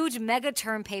huge mega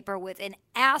term paper with an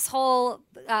asshole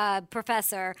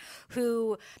professor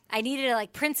who I needed to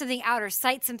like print something out or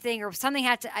cite something or something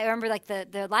had to. I remember like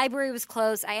the library was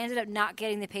closed. I ended up not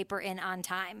getting the paper in on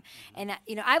time, and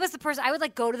I was the person I would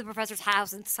like go to the professor's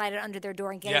house and cite it under their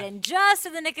door and get it Yeah. in just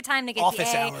in the nick of time to get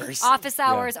Office the A. hours. Office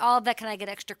hours, all of that. Can I get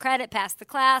extra credit? Pass the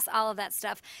class, all of that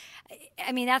stuff.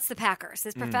 I mean, that's the Packers.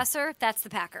 This professor, that's the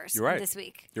Packers. You're right. This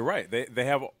week. You're right. They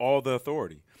have all the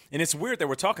authority. And it's weird that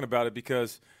we're talking about it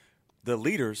because the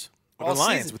leaders are All the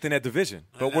Lions season. within that division.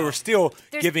 But we're still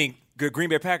There's- giving good Green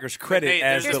Bay Packers credit hey,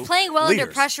 as There's the playing well leaders.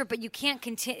 under pressure, but you can't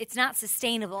continue. It's not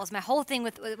sustainable. It's my whole thing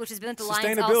with which has been with the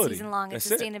Lions all Sustainability. season long. It's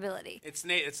That's it. sustainability. It's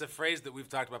Nate. It's a phrase that we've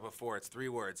talked about before. It's 3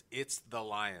 words. It's the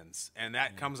Lions, and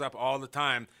that comes up all the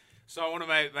time. So one of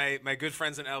my good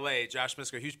friends in L.A., Josh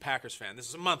Misko, huge Packers fan. This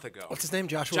was a month ago. What's his name,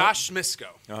 Joshua? Josh Misko.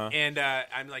 And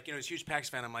I'm like, he's a huge Packers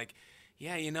fan. I'm like,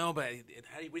 Yeah, you know, but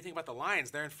what do you think about the Lions?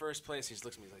 They're in first place. He just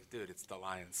looks at me like, dude, it's the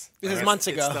Lions. This is months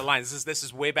ago. It's the Lions. This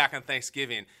is way back on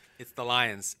Thanksgiving. It's the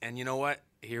Lions. And you know what?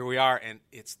 Here we are, and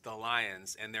it's the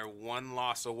Lions. And they're one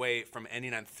loss away from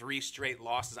ending on 3 straight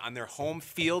losses on their home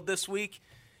field this week.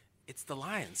 It's the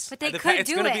Lions. But they it's could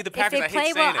do gonna it be the if Packers. they I hate play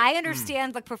saying well. it. I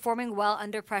understand like performing well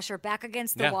under pressure, back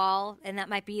against the Yeah. wall, and that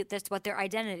might be that's what their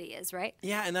identity is, right?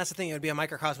 Yeah, and that's the thing. It would be a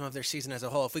microcosm of their season as a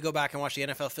whole. If we go back and watch the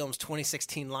NFL Films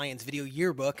 2016 Lions video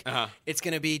yearbook, it's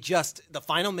going to be just the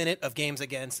final minute of games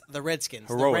against the Redskins,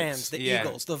 Heroics. the Rams, the Yeah.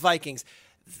 Eagles, the Vikings.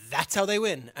 That's how they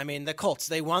win. I mean, the Colts,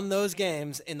 they won those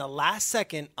games in the last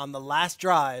second on the last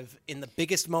drive in the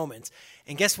biggest moments.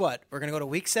 And guess what? We're going to go to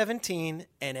week 17,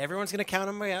 and everyone's going to count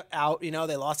them out. You know,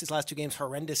 they lost these last 2 games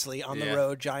horrendously on the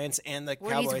road, Giants and the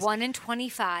Where Cowboys. he's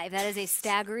 1-25. That is a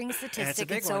staggering statistic,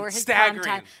 big and so one. are his Staggering.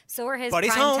 prime time. So are his But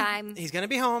he's prime home. time. He's going to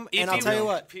be home. If And I'll he tell you will.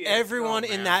 what, If he is. everyone Oh,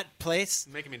 in man. that place,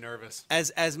 It's making me nervous.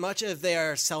 as much as they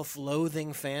are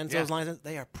self-loathing fans, Yeah. those Lions,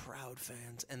 they are proud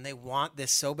fans, and they want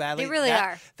this so badly. They really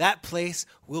are. That place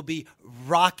will be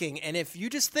rocking. And if you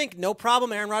just think, no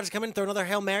problem, Aaron Rodgers come in and throw another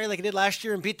Hail Mary like he did last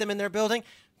year and beat them in their building,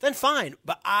 then fine.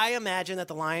 But I imagine that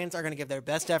the Lions are going to give their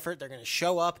best effort. They're going to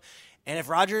show up. And if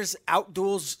Rodgers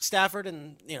outduels Stafford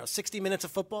in 60 minutes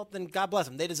of football, then God bless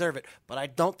them. They deserve it. But I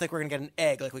don't think we're going to get an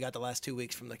egg like we got the last 2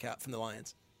 weeks from the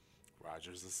Lions.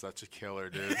 Rodgers is such a killer,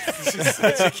 dude. He's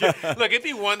such a killer. Look, it'd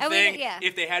be one I mean, thing yeah.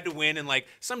 if they had to win and, like,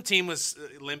 some team was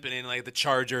limping in, like the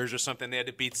Chargers or something. They had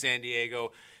to beat San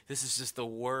Diego. This is just the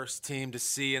worst team to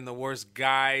see and the worst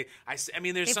guy. I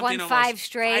mean, there's They've something won almost 5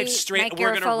 straight. 5 straight. Mike We're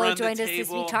going to Garafolo run joined the us this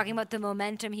table. week talking about the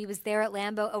momentum. He was there at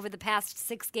Lambeau over the past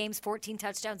 6 games, 14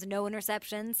 touchdowns, no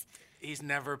interceptions. He's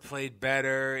never played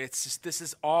better. It's just this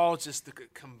is all just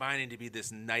combining to be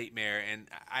this nightmare, and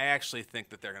I actually think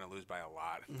that they're going to lose by a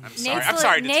lot. I'm sorry. I'm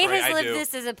sorry, Nate Detroit. has I lived do.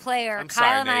 this as a player. I'm Kyle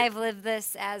sorry, and I Nate. have lived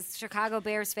this as Chicago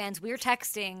Bears fans. We were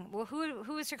texting. Well,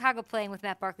 who was Chicago playing with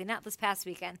Matt Barkley? Not this past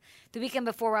weekend. The weekend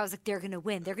before, where I was like, they're going to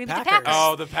win. They're going to beat the Packers. Packers.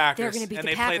 Oh, the Packers. They're going to beat And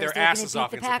the they play Packers. their They're gonna asses beat off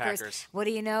the against the Packers. Packers. What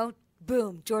do you know?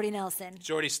 Boom, Jordy Nelson.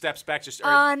 Jordy steps back, just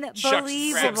Unbelievable.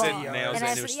 grabs it, nails And it, I and it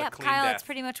said, was yeah, a clean Kyle, death. it's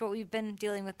pretty much what we've been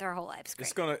dealing with our whole lives.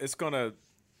 Great. It's gonna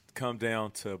come down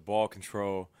to ball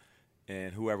control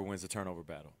and whoever wins the turnover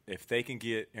battle. If they can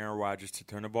get Aaron Rodgers to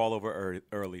turn the ball over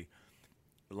early,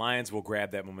 the Lions will grab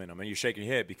that momentum. And you're shaking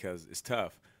your head because it's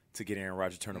tough to get Aaron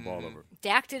Rodgers to turn the ball over.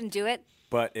 Dak didn't do it.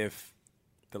 But if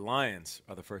the Lions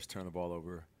are the first to turn the ball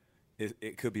over,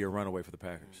 it could be a runaway for the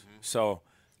Packers. So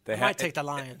they I might take the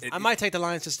Lions. I might take the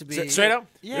Lions just to be Straight up?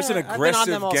 Yeah, There's an I've been on aggressive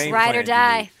them all game season. Ride plan or you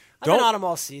die. need. I've been on them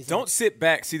all season. Don't sit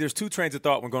back. See, there's 2 trains of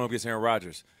thought when going up against Aaron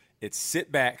Rodgers. It's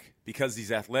sit back because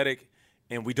he's athletic,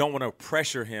 and we don't want to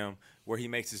pressure him where he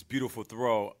makes this beautiful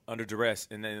throw under duress,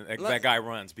 and then that guy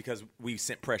runs because we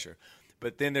sent pressure.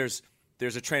 But then there's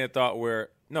a train of thought where,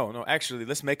 no, actually,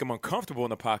 let's make him uncomfortable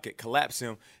in the pocket, collapse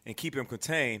him, and keep him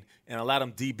contained, and allow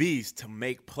them DBs to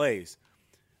make plays.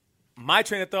 My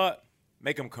train of thought,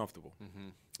 make him comfortable.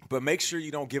 But make sure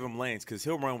you don't give him lanes because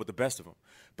he'll run with the best of them.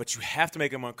 But you have to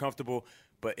make him uncomfortable.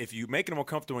 But if you're making him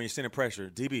uncomfortable and you're sending pressure,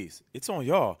 DBs, it's on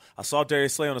y'all. I saw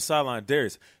Darius Slay on the sideline.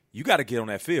 Darius, you got to get on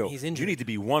that field. He's injured. You need to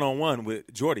be one-on-one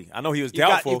with Jordy. I know he was You've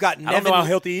got doubtful. I don't know how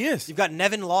healthy he is. You've got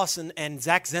Nevin Lawson and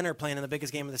Zach Zenner playing in the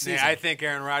biggest game of the season. Yeah, I think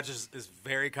Aaron Rodgers is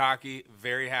very cocky,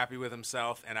 very happy with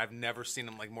himself, and I've never seen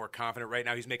him more confident. Right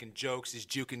now, he's making jokes, he's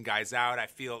juking guys out. I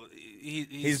feel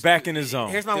He's back in his zone.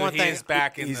 Here's my one He thing. is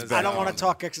back in He's the back. I don't zone. want to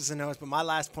talk X's and O's, but my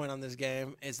last point on this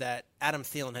game is that Adam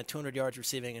Thielen had 200 yards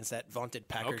receiving against that vaunted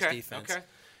Packers defense. Okay.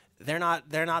 They're not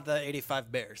the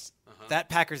 85 Bears. That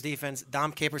Packers defense,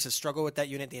 Dom Capers has struggled with that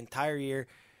unit the entire year.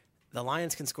 The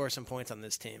Lions can score some points on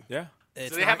this team. Yeah. Do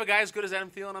It's they not- have a guy as good as Adam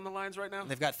Thielen on the lines right now?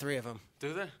 They've got 3 of them.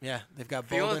 Do they? Yeah, they've got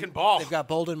Thielen Bolden. can ball. They've got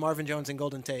Bolden, Marvin Jones, and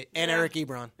Golden Tate, and Yeah. Eric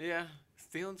Ebron. Yeah.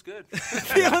 Thielen's good.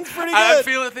 Thielen's pretty I'm good.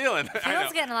 feeling Thielen. I know.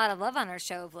 Thielen's getting a lot of love on our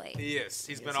show of late. He is.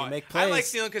 He's been he on. make I like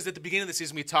plays. Thielen because at the beginning of the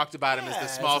season we talked about him as the Yeah,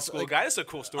 small it's school like guy. It's a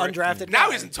cool story. undrafted Now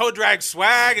guy. he's in toe drag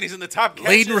swag and he's in the top catches.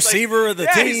 Lead receiver of the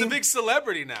yeah, he's a team. big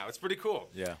celebrity now. It's pretty cool.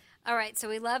 Yeah. All right, so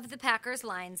we love the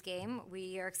Packers-Lions game.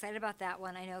 We are excited about that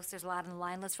one. I know there's a lot on the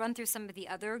line. Let's run through some of the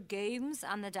other games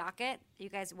on the docket. You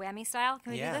guys whammy style?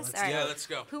 Can we Yeah, do this? let's All right. Yeah, let's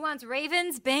go. Who wants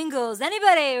Ravens, Bengals?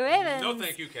 Anybody? Ravens. No,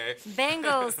 thank you, Kay.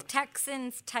 Bengals,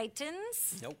 Texans,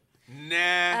 Titans. Nope.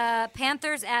 Nah.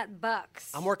 Panthers at Bucks.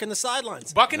 I'm working the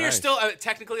sidelines. Buccaneers Nice. still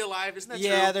technically alive, isn't that true?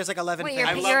 Yeah, there's like 11 Wait, picks.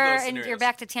 I love those you're scenarios.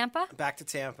 back to Tampa? Back to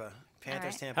Tampa. Panthers, All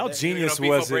right. Tampa. How They're- genius You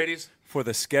know, was Beefo it Brady's? for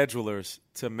the schedulers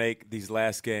to make these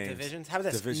last games Divisions. How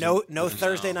about this? division- No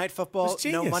Thursday night football, It was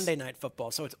no genius. Monday night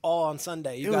football. So it's all on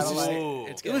Sunday. You It was gotta just-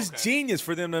 it's It good. was genius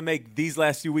for them to make these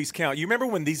last few weeks count. You remember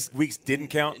when these weeks didn't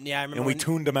count? Yeah, I remember And we when-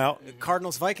 tuned them out.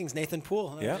 Cardinals, Vikings, Nathan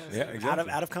Poole. Yeah, exactly.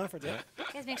 Out of conference. Yeah.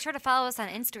 Guys, make sure to follow us on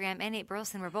Instagram and Nate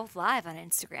Burleson. We're both live on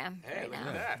Instagram Hey, right look now.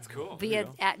 at that. It's cool. Via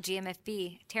at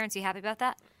GMFB. Terrence, you happy about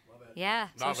that? Yeah,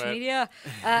 Love social it. media.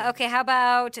 Okay, how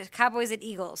about Cowboys at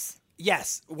Eagles?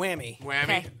 Yes, whammy. Whammy.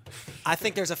 Okay. I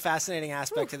think there's a fascinating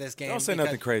aspect to this game. Don't say because-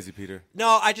 nothing crazy, Peter.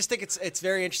 No, I just think it's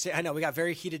very interesting. I know we got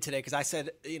very heated today because I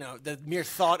said, the mere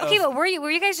thought Okay, of but were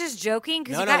you guys just joking?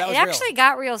 Because No, that was it real. actually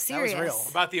got real serious. real.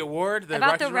 About the award,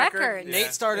 About the Rutgers record.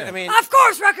 Nate started. I mean, Of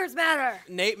course, records matter.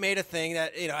 Nate made a thing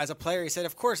that as a player, he said,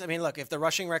 of course. I mean, look, if the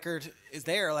rushing record is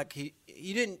there, like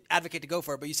you didn't advocate to go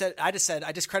for it, but you said I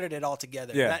discredited it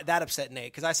altogether. Yeah. That upset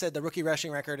Nate because I said the rookie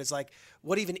rushing record is like,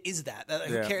 what even is that?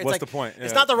 Who Yeah. cares? What's It's the point?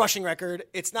 It's Yeah. not the rushing record.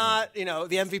 It's not the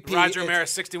MVP. Roger It's-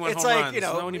 Maris, 61 It's home like runs.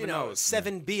 No one even knows.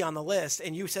 7B on the list,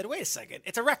 and you said, wait a second,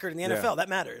 it's a record in the NFL. That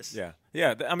matters. Yeah.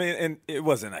 I mean, and it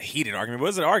wasn't a heated argument. It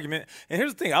was an argument. And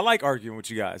here's the thing. I like arguing with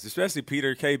you guys, especially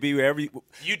Peter, KB, wherever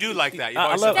You do like that. You've I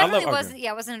always love- said I that. Definitely arguing. wasn't.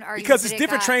 Yeah, it wasn't an argument. because but it's it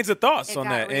different got- trains of thoughts it on got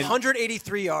that. real. And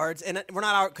 183 yards, and we're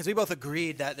not out because we both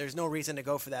agreed that there's no reason to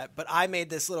go for that. But I made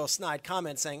this little snide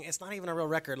comment saying it's not even a real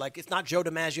record. Like it's not Joe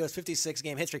DiMaggio's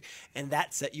 56-game hit streak, and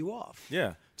that set you off.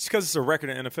 yeah, just because it's a record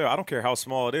in the NFL, I don't care how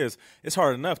small it is. It's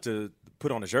hard enough to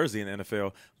put on a jersey in the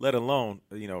NFL, let alone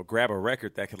grab a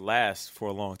record that could last for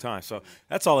a long time. So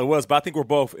that's all it was. But I think we're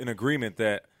both in agreement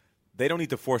that they don't need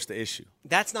to force the issue.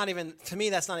 That's not even to me.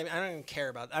 That's not even. I don't even care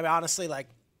about. I mean, honestly, like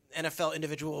NFL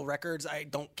individual records, I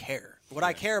don't care. What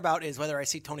I care about is whether I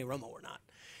see Tony Romo or not.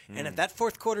 And if that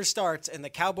fourth quarter starts and the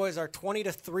Cowboys are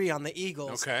 20-3 on the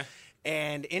Eagles, Okay.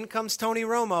 and in comes Tony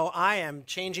Romo, I am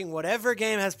changing whatever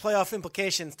game has playoff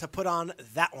implications to put on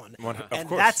that one. Of And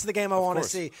course. that's the game I Of want to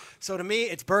course. see. So to me,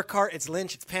 it's Burkhardt, it's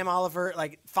Lynch, it's Pam Oliver.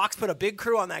 Like Fox put a big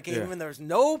crew on that game, Yeah. even though there's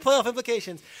no playoff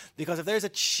implications. Because if there's a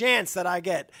chance that I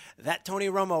get that Tony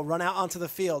Romo run out onto the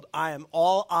field, I am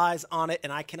all eyes on it,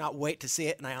 and I cannot wait to see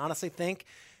it. And I honestly think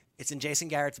it's in Jason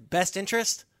Garrett's best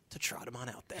interest to trot him on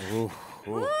out there.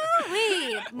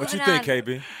 What you think,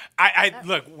 KB? I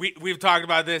look. We've talked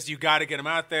about this. You got to get him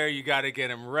out there. You got to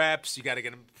get him reps. You got to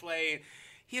get him playing.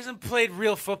 He hasn't played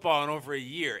real football in over a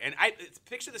year. And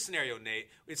picture the scenario, Nate.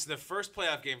 It's the first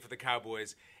playoff game for the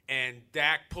Cowboys, and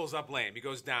Dak pulls up lame. He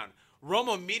goes down.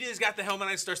 Romo immediately has got the helmet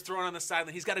on and starts throwing on the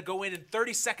sideline. He's got to go in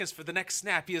 30 seconds for the next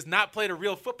snap. He has not played a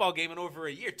real football game in over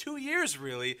a year, 2 years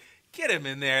really. Get him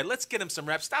in there. Let's get him some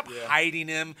reps. Stop hiding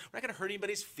him. We're not going to hurt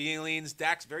anybody's feelings.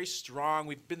 Dak's very strong.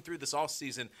 We've been through this all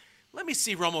season. Let me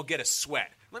see Romo get a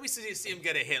sweat. Let me see him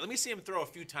get a hit. Let me see him throw a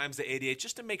few times to 88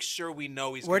 just to make sure we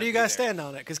know he's Where gonna do you be guys there. stand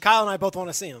on it? Because Kyle and I both want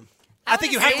to see him. I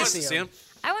think you wanna have see to him. see him.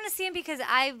 I want to see him because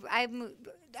I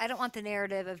don't want the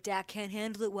narrative of Dak can't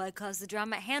handle it. Why cause the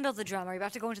drama? Handle the drama. You're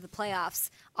about to go into the playoffs.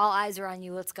 All eyes are on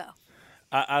you. Let's go.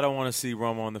 I don't want to see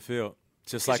Romo on the field.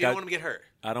 Just 'Cause like you don't want him to get hurt.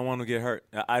 I don't want him to get hurt.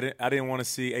 I didn't want to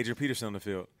see Adrian Peterson on the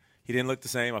field. He didn't look the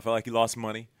same. I felt like he lost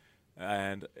money.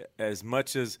 And as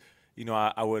much as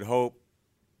I would hope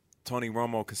Tony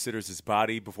Romo considers his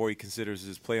body before he considers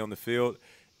his play on the field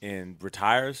and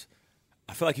retires,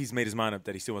 I feel like he's made his mind up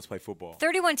that he still wants to play football.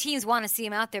 31 teams want to see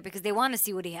him out there because they want to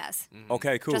see what he has.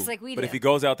 Okay, cool. Just like we but do. if he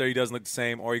goes out there, he doesn't look the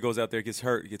same, or he goes out there, gets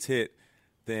hurt, gets hit,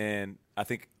 then I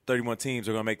think 31 teams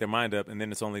are going to make their mind up, and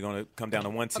then it's only going to come down to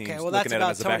one team Okay, well, looking that's at him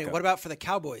about as a Tony. backup. What about for the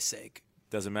Cowboys' sake?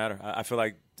 Doesn't matter. I feel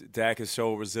like Dak has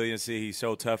showed resiliency. He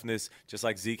showed toughness, just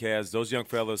like Zeke has. Those young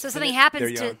fellas. So something they're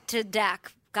happens young. to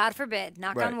Dak, God forbid,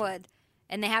 knock Right. on wood,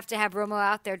 and they have to have Romo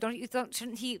out there.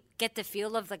 Shouldn't he get the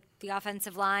feel of like the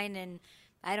offensive line and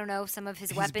I don't know some of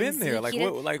his weapons? been there. Zeke, Like, he what-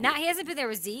 didn't- like- nah, he hasn't been there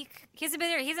with Zeke. He hasn't been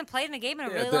there. He hasn't played in a game in a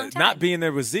really The- long time. Not being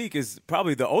there with Zeke is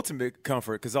probably the ultimate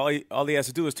comfort because all he has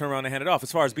to do is turn around and hand it off.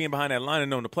 As far as being behind that line and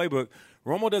knowing the playbook,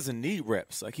 Romo doesn't need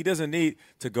reps. Like he doesn't need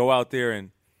to go out there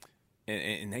and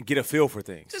get a feel for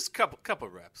things. Just a couple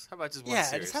reps. How about just one Yeah,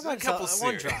 series? just how about a couple just,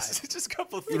 one series. drive? Just a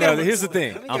couple. Here's the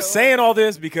thing. I'm saying all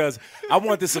this because I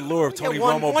want this allure of Tony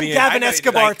one Romo being. Gavin I know you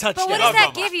Escobar like- touchdown. But what does that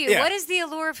Romo. give you? Yeah. What does the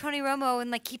allure of Tony Romo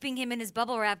and like keeping him in his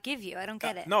bubble wrap give you? I don't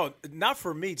get it. No, not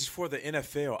for me, just for the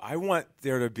NFL. I want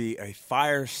there to be a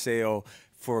fire sale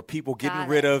for people getting Got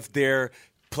rid it. of their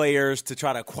players to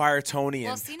try to acquire Tony.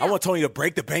 Well, And see, I now- want Tony to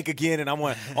break the bank again, and I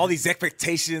want all these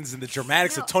expectations and the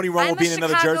dramatics No, of Tony Romo I'm being a in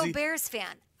another Chicago jersey. Bears fan.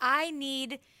 I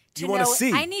need to You know. wanna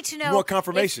see. I need to You know want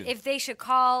confirmation. if they should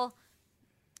call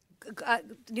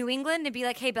New England and be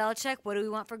like, hey, Belichick, what do we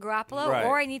want for Garoppolo? Right.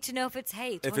 Or I need to know if it's,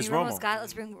 hey, Tony it's Romo's Romo. got it.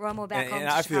 Let's bring Romo back home And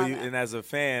to I feel Chicago. you. And as a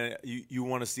fan, you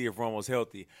want to see if Romo's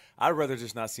healthy. I'd rather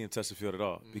just not see him touch the field at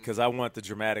all because I want the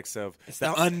dramatics of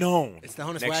the unknown. It's the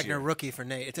Honus next Wagner year. rookie for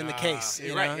Nate. It's in the case. you're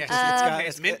You right, know? yeah. Just- Okay,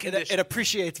 it's mint condition. it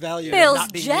appreciates value. Bills,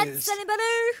 not being Jets, used. anybody?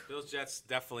 Bills Jets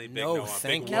definitely big No, no on.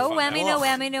 thank Big you. No woof on that whammy, one. no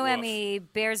whammy, no Woof. whammy.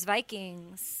 Bears,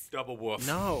 Vikings. Double woof.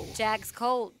 No. Jags,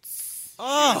 Colts.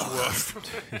 Oh.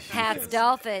 Pats,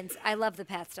 Dolphins. I love the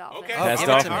Pats, Dolphins. Okay. That's Give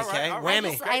it to Dolphins. me, okay? All right.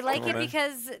 Whammy. I like Come it on, man.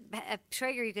 because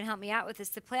Traeger, you can help me out with this.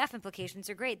 The playoff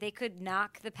implications are great. They could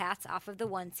knock the Pats off of the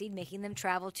 1 seed, making them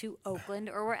travel to Oakland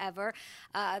or wherever.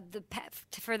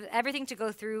 For everything to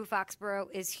go through Foxborough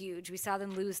is huge. We saw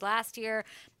them lose last year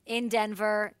in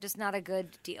Denver. Just not a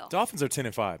good deal. Dolphins are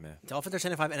 10-5, man. Dolphins are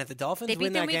 10-5, and if the Dolphins They beat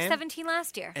win them that week game 17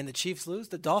 last year. and the Chiefs lose,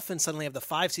 the Dolphins suddenly have the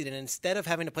 5 seed, and instead of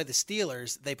having to play the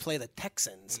Steelers, they play the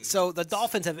Texans. So the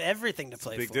Dolphins have everything to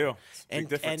play big for. deal. It's a big And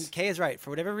difference. and Kay is right. For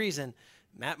whatever reason,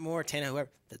 Matt Moore, Tannehill, whoever,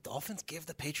 the Dolphins give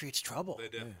the Patriots trouble. They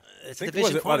do. It's I a think,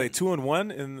 division are they point.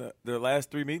 2-1 in their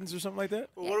last 3 meetings or something like that?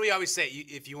 Well, what do we always say?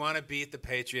 If you want to beat the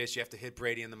Patriots, you have to hit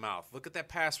Brady in the mouth. Look at that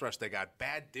pass rush they got.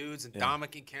 Bad dudes and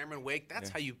Dominic and Cameron Wake. That's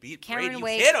how you beat Brady. Cameron You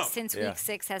Wake, hit him. since Yeah. week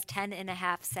 6, has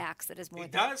 10.5 sacks. That is more He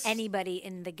than does. anybody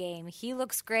in the game. He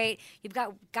looks great. You've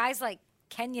got guys like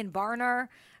Kenyon Barner,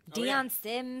 Deion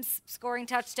Sims scoring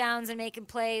touchdowns and making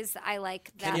plays. I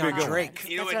like that. Kenyon offense. Drake.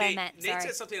 You know That's what, what Nate, I meant. Nate Sorry.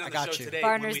 said something on I the got show you. today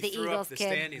Barner's when we the threw Eagles up the kid.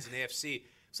 standings in the AFC.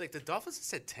 It's like the Dolphins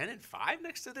said 10-5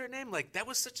 next to their name. Like that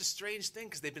was such a strange thing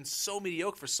because they've been so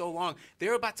mediocre for so long. They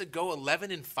were about to go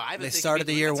 11-5. They started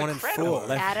the year 1-4.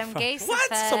 Adam Gase. What?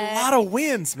 That's a lot of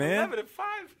wins, man.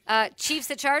 11-5. Chiefs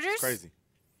at Chargers. Crazy.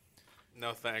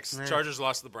 No thanks. Chargers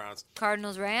lost to the Browns.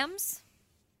 Cardinals Rams.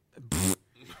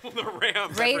 The Rams. I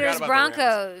forgot Raiders about the Rams.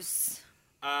 Broncos.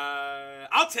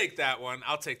 I'll take that one.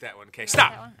 Okay, that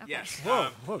stop. one? Okay. Yes. Whoa,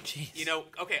 jeez. You know,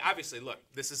 okay, obviously, look,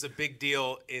 this is a big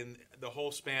deal in the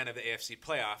whole span of the AFC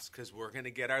playoffs because we're going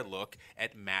to get our look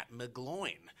at Matt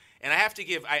McGloin. And I have to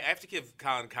give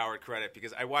Colin Cowherd credit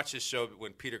because I watched his show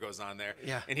when Peter goes on there.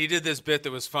 Yeah. And he did this bit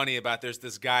that was funny about there's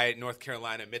this guy at North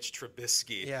Carolina, Mitch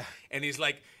Trubisky. Yeah. And he's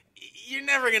like, you're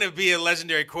never going to be a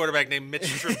legendary quarterback named Mitch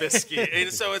Trubisky.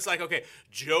 And so it's like, okay,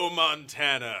 Joe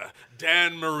Montana,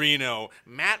 Dan Marino,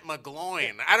 Matt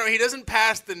McGloin. He doesn't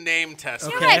pass the name test.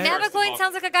 You're Okay. right. Matt First of all. McGloin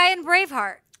sounds like a guy in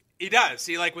Braveheart. He does.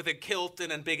 He like with a kilt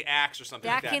and a big axe or something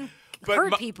That like that. can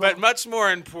hurt people. But much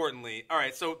more importantly, all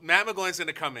right, so Matt McGloin's going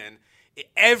to come in.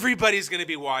 Everybody's going to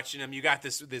be watching him. You got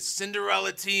this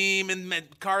Cinderella team and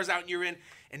cars out and you're in.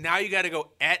 And now you got to go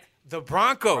at the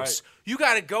Broncos. Right. You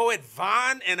got to go at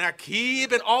Von and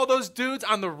Hakeem and all those dudes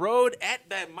on the road at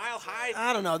that Mile High.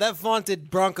 I don't know. That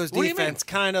vaunted Broncos What do you defense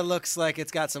kind of looks like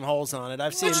it's got some holes on it.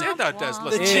 I've seen Which I thought does. The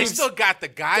Listen, they Chiefs- still got the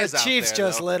guys the out Chiefs there,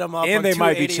 just though. lit them up. And on they two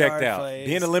might be 80-yard checked out. plays.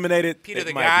 Being eliminated, Peter, they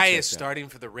the might be guy checked is out. starting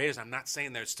for the Raiders. I'm not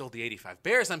saying they're still the 85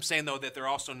 Bears. I'm saying, though, that they're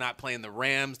also not playing the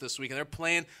Rams this week. And they're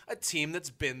playing a team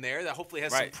that's been there, that hopefully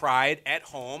has some Right. pride at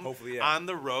home, Hopefully, yeah. on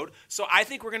the road. So I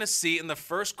think we're going to see in the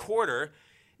first quarter,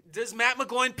 does Matt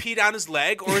McGloin pee down his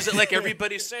leg? Or is it like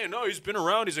everybody's saying, no, he's been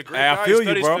around, he's a great Hey, I guy, feel he you,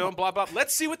 studies bro. film, blah, blah.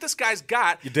 Let's see what this guy's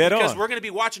got. You're dead because on. we're going to be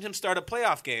watching him start a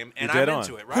playoff game, and You're I'm dead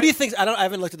into on. it, right? Who do you think? I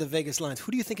haven't looked at the Vegas lines.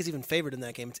 Who do you think is even favored in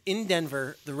that game? It's in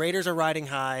Denver. The Raiders are riding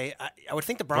high. I would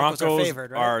think the Broncos are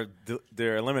favored, right?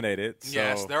 They're eliminated. So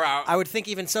Yes, they're out. I would think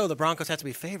even so, the Broncos have to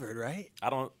be favored, right? I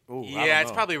don't. Ooh, I Yeah, don't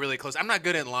it's know. probably really close. I'm not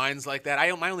good at lines like that.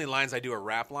 My only lines I do are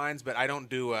rap lines, but I don't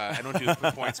do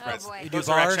point spreads. boy. You do Those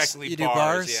bars? are technically You do bars.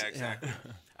 bars? Yeah, Yeah. exactly.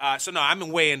 So no, I'm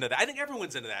way into that. I think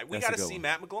everyone's into that. We That's a got to good see one.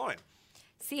 Matt McGloin.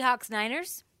 Seahawks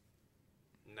Niners.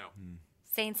 No.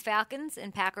 Saints Falcons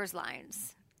and Packers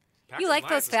Lions. Packers like Lions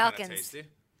those is kinda Falcons. tasty.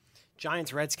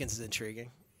 Giants Redskins is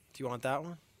intriguing. Do you want that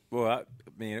one? Well, I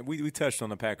mean, we touched on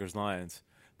the Packers Lions.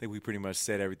 I think we pretty much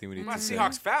said everything we need Come on, to say.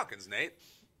 Seahawks Falcons, Nate.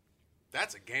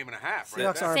 That's a game and a half, right?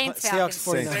 Seahawks there. are Saints Seahawks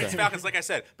Falcons. 49ers. Saints Falcons, like I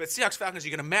said, but Seahawks Falcons,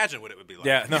 you can imagine what it would be like.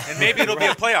 Yeah, no. And maybe it'll be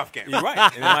a playoff game. You're right.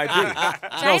 And it might be.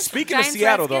 No, Giants- speaking Giants, of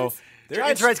Seattle, Redskins? though, they're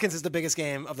Giants inter- Redskins is the biggest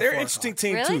game of the they're 4 an interesting o'clock.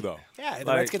 team Really? too, though. Yeah, the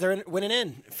Like- Redskins are winning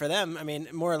in for them. I mean,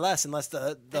 more or less, unless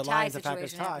the The tie Lions and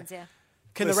Packers situation tie. happens, yeah.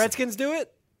 Can the Listen. Redskins do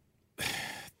it?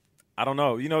 I don't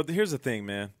know. You know, here's the thing,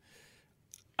 man.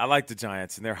 I like the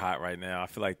Giants, and they're hot right now. I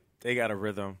feel like they got a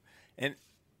rhythm. And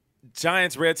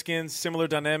Giants, Redskins, similar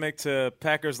dynamic to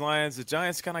Packers, Lions. The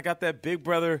Giants kind of got that big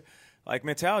brother like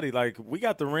mentality. Like, we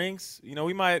got the rings. You know,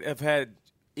 we might have had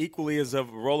equally as of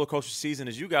a roller coaster season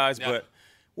as you guys, but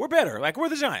we're better. Like, we're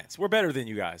the Giants. We're better than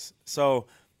you guys. So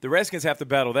the Redskins have to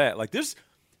battle that. Like, there's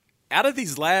out of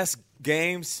these last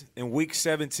games in Week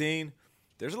 17,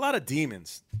 there's a lot of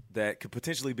demons that could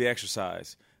potentially be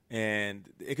exercised. and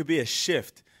it could be a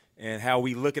shift in how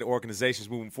we look at organizations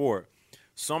moving forward.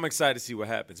 So I'm excited to see what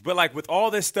happens. But, like, with all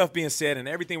this stuff being said and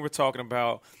everything we're talking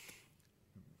about,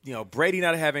 Brady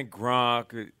not having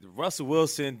Gronk, Russell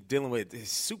Wilson dealing with his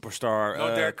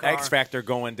superstar X Factor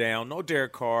going down, no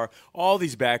Derek Carr, all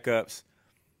these backups.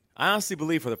 I honestly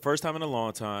believe for the first time in a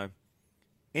long time,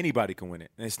 anybody can win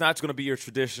it. And it's not going to be your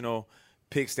traditional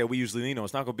picks that we usually lean on.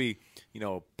 It's not going to be,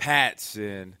 Pats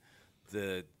and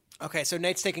the Okay, so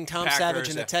Nate's taking Tom Packers, Savage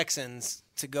and the Texans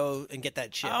to go and get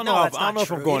that chip. I don't know if I'm going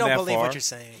you don't that believe far. what you're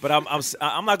saying. But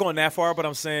I'm not going that far, but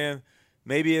I'm saying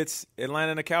maybe it's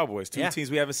Atlanta and the Cowboys, two teams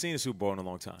we haven't seen in the Super Bowl in a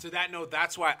long time. To that note,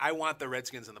 that's why I want the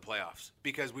Redskins in the playoffs,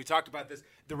 because we talked about this.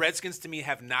 The Redskins, to me,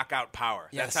 have knockout power.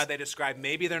 Yes. That's how they describe.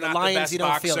 Maybe they're The not Lions, the best you don't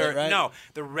boxer. feel it, right? No,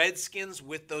 the Redskins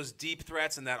with those deep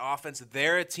threats and that offense,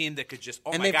 they're a team that could just,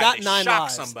 and my they've God, got they 9 shock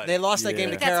lives. somebody. They lost that game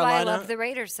to That's Carolina. why I love the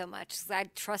Raiders so much, because I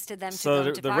trusted them to So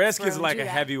go to the Redskins Foxborough are like and a do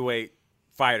that. heavyweight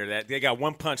fighter that they got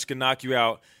one punch can knock you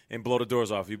out and blow the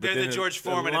doors off you. But They're then the George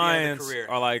Foreman the at the end of Lions the career.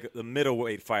 are like the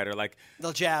middleweight fighter. Like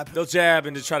They'll jab. they'll jab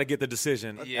and just try to get the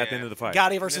decision at the end of the fight.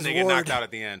 Gotti And versus then they get Ward. knocked out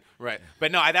at the end. Right.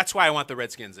 But no, that's why I want the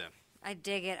Redskins in. I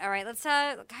dig it. All right, let's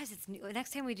guys. It's new.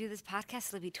 Next time we do this podcast,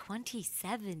 it'll be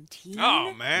 2017.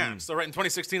 Oh, man. Still writing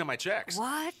 2016 on my checks.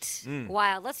 What?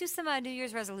 Wild. Let's do some New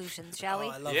Year's resolutions, shall we? Oh,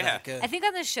 I love Yeah. that. Good. I think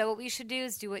on this show, what we should do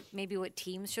is do what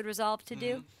teams should resolve to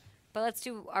do. But let's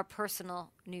do our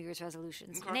personal New Year's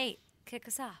resolutions. Okay. Nate, kick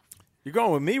us off. You're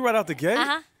going with me right out the gate?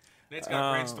 Uh-huh. Nate's got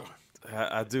a brainstorm.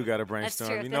 I do got to That's brainstorm.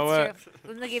 true. You know what? True.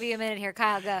 Let me give you a minute here.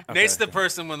 Kyle, go. Nate's the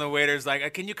person when the waiter's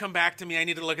like, can you come back to me? I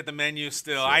need to look at the menu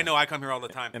still. I know I come here all the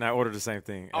time. And I order the same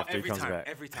thing after he every comes time, back.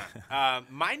 every time.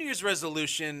 My New Year's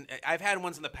resolution, I've had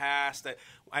ones in the past.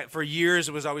 For years,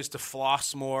 it was always to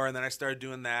floss more, and then I started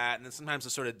doing that, and then sometimes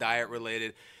it's sort of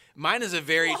diet-related. Mine is a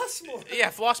very... Floss more. Yeah,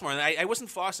 floss more. And I wasn't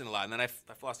flossing a lot, and then I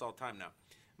floss all the time now.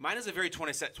 Mine is a very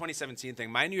 2017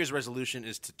 thing. My New Year's resolution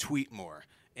is to tweet more.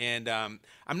 And I'm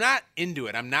not into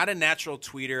it. I'm not a natural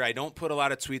tweeter. I don't put a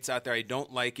lot of tweets out there. I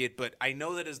don't like it, but I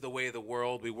know that is the way of the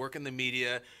world. We work in the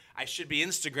media. I should be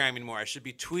Instagramming more. I should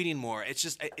be tweeting more. It's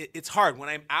just, it's hard. When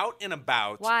I'm out and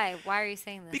about. Why? Why are you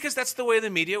saying this? Because that's the way the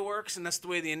media works, and that's the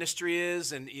way the industry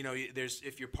is. And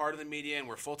if you're part of the media, and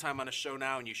we're full time on a show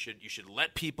now, and you should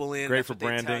let people in. Great That's for what they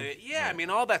tell branding. you. Yeah, I mean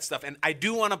all that stuff. And I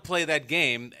do want to play that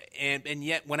game, and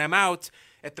yet when I'm out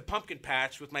at the pumpkin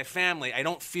patch with my family, I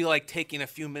don't feel like taking a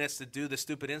few minutes to do the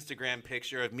stupid Instagram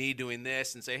picture of me doing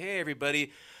this and say, "Hey,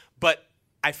 everybody," but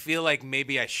I feel like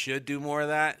maybe I should do more of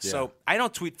that. Yeah. So I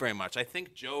don't tweet very much. I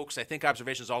think jokes, I think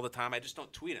observations all the time. I just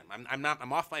don't tweet them.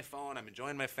 I'm off my phone. I'm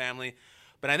enjoying my family.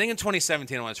 But I think in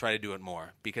 2017 I want to try to do it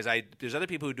more because there's other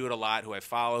people who do it a lot, who I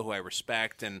follow, who I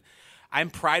respect, and I'm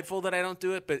prideful that I don't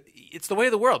do it. But it's the way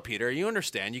of the world, Peter. You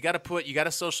understand. You got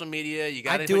to social media. You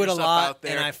got to do put it a yourself lot, out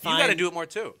there. and I you find got to do it more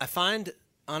too. I find,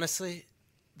 honestly,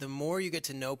 the more you get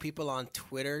to know people on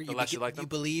Twitter, The less you like them? you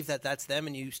believe that that's them,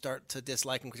 and you start to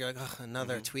dislike them because you're like, oh,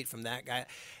 another tweet from that guy.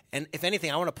 And if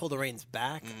anything, I want to pull the reins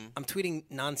back. I'm tweeting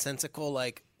nonsensical,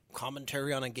 like,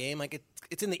 commentary on a game. Like,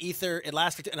 it's in the ether. It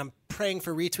lasts and I'm praying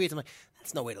for retweets. I'm like,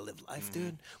 that's no way to live life,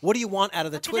 dude. What do you want out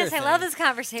of the Twitter Yes, I thing? love this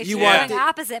conversation. You You're want going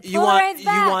opposite. You Pull the want, reins you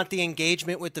back. want the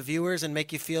engagement with the viewers and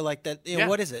make you feel like that. You know,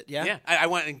 what is it? Yeah, I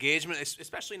want engagement,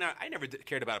 especially now. I never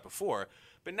cared about it before,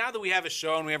 but now that we have a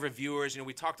show and we have reviewers,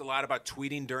 we talked a lot about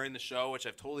tweeting during the show, which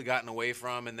I've totally gotten away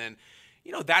from. And then,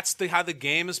 that's how the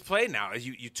game is played now.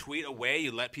 You tweet away,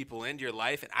 you let people into your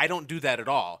life, and I don't do that at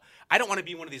all. I don't want to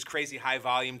be one of these crazy high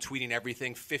volume tweeting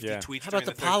everything, 50 tweets How during about the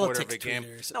the third quarter of politics a game.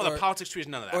 tweeters? No, the politics tweeters,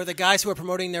 none of that. Or the guys who are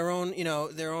promoting their own,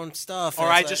 their own stuff. Or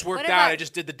and I it's just like- worked What out. about- I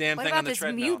just did the damn What thing about on the this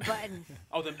treadmill. mute button?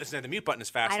 Oh, the mute button is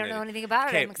I fascinating. don't know anything about it.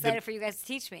 Okay, I'm excited for you guys to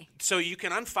teach me. So you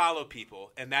can unfollow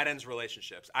people, and that ends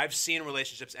relationships. I've seen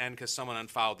relationships end because someone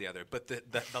unfollowed the other. But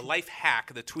the life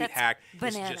hack, the tweet That's hack,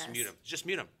 bananas. is just mute them. Just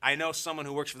mute them. I know someone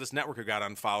who works for this network who got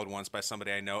unfollowed once by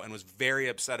somebody I know and was very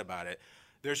upset about it.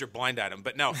 There's your blind item.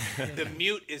 But no, the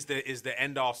mute is the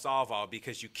end-all, solve-all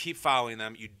because you keep following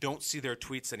them, you don't see their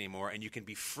tweets anymore, and you can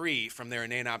be free from their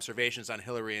inane observations on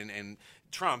Hillary and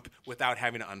Trump without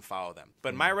having to unfollow them.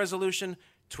 But my resolution,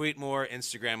 tweet more,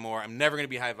 Instagram more. I'm never going to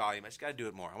be high volume. I just got to do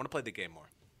it more. I want to play the game more.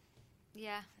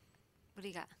 Yeah. What do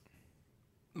you got?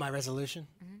 My resolution?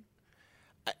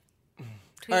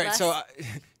 Tweet All right, less? so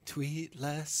tweet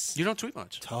less, You don't tweet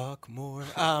much. talk more.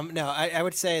 No, I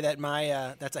would say that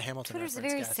my that's a Hamilton Twitter's a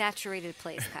reference, very guys. saturated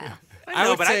place, Kyle. I know,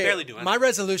 would but I say barely do it. My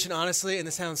resolution, honestly, and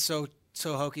this sounds so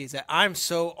hokey, is that I'm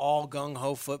so all gung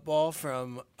ho football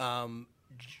from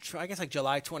I guess like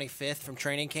July 25th from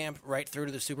training camp right through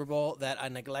to the Super Bowl that I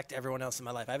neglect everyone else in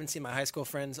my life. I haven't seen my high school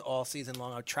friends all season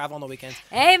long. I travel on the weekends.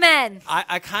 Amen.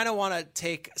 I kind of want to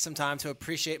take some time to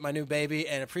appreciate my new baby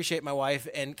and appreciate my wife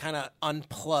and kind of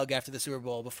unplug after the Super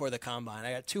Bowl before the Combine.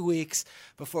 I got 2 weeks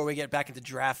before we get back into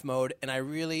draft mode, and I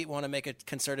really want to make a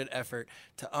concerted effort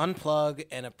to unplug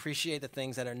and appreciate the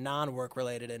things that are non-work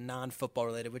related and non-football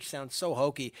related, which sounds so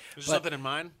hokey. Is there something in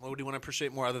mind? What would you want to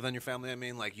appreciate more other than your family? I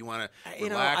mean, like you want to I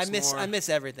relax miss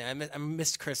everything. I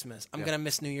missed Christmas. I'm gonna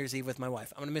miss New Year's Eve with my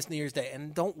wife. I'm gonna miss New Year's Day.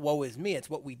 And don't woe is me. It's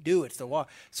what we do. It's the walk.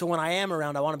 So when I am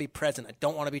around, I want to be present. I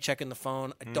don't want to be checking the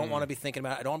phone. I don't want to be thinking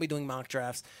about it. I don't want to be doing mock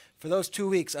drafts. For those 2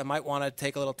 weeks, I might want to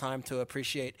take a little time to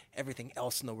appreciate everything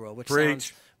else in the world,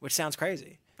 which sounds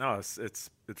crazy. No, it's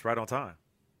right on time.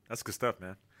 That's good stuff,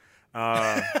 man.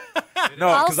 No,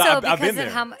 Also, I've been because there.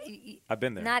 of how I've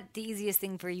been there. not the easiest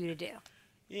thing for you to do.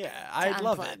 Yeah, I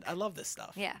love unplug. it. I love this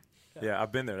stuff. Yeah. Yeah,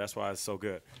 I've been there. That's why it's so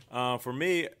good. For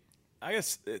me, I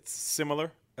guess it's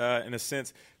similar in a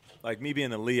sense. Like me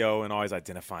being a Leo and always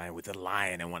identifying with the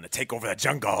lion and wanting to take over the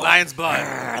jungle. Lion's blood.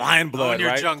 Lion blood, Own your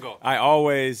right? jungle. I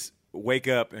always wake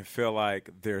up and feel like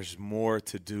there's more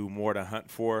to do, more to hunt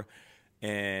for,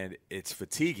 and it's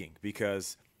fatiguing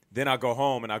because then I go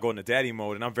home and I go into daddy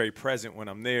mode, and I'm very present when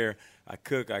I'm there. I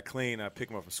cook, I clean, I pick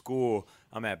them up from school.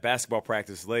 I'm at basketball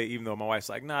practice late, even though my wife's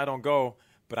like, "Nah, I don't go."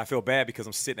 But I feel bad because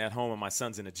I'm sitting at home and my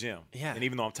son's in the gym. Yeah. And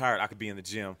even though I'm tired, I could be in the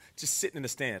gym, just sitting in the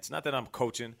stands. Not that I'm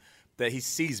coaching, that he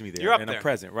sees me there You're up and there. I'm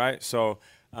present, right? So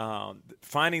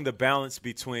finding the balance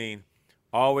between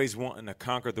always wanting to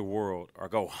conquer the world or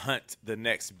go hunt the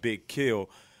next big kill,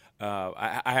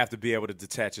 I have to be able to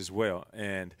detach as well.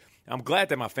 And I'm glad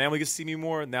that my family gets to see me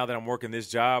more now that I'm working this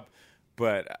job,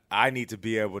 but I need to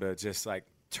be able to just like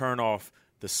turn off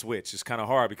the switch. It's kind of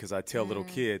hard because I tell little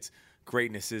kids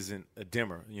greatness isn't a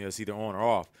dimmer. You know, it's either on or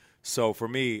off. So for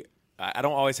me, I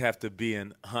don't always have to be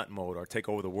in hunt mode or take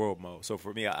over the world mode. So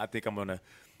for me, I think I'm going to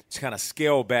just kind of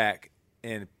scale back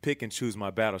and pick and choose my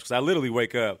battles because I literally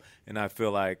wake up and I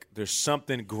feel like there's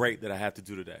something great that I have to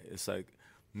do today. It's like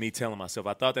me telling myself.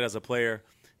 I thought that as a player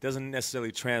doesn't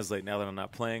necessarily translate now that I'm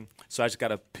not playing. So I just got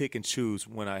to pick and choose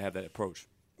when I have that approach.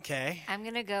 Okay. I'm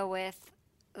going to go with,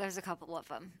 there's a couple of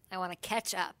them. I want to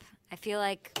catch up. I feel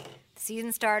like the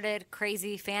season started,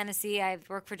 crazy fantasy. I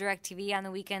work for DirecTV on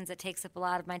the weekends. It takes up a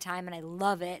lot of my time, and I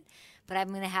love it. But I'm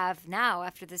going to have now,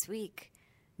 after this week,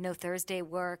 no Thursday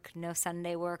work, no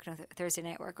Sunday work, no Thursday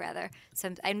night work, rather.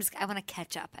 So I want to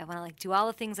catch up. I want to like do all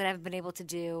the things that I haven't been able to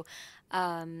do,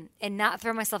 and not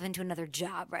throw myself into another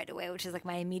job right away, which is like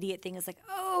my immediate thing is like,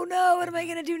 oh no, what am I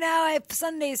going to do now? I have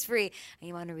Sundays free.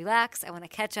 I want to relax. I want to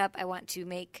catch up. I want to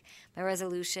make my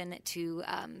resolution to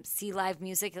see live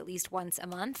music at least once a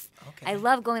month. Okay. I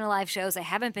love going to live shows.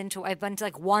 I've been to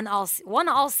like one all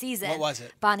season. What was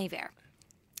it? Bon Iver.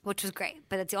 Which was great,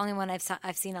 but it's the only one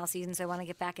I've seen all season, so I want to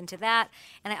get back into that.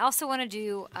 And I also want to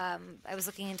do. I was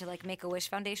looking into like Make-A-Wish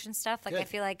Foundation stuff. Like I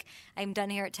feel like I'm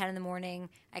done here at 10 in the morning.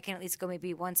 I can at least go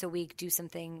maybe once a week, do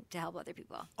something to help other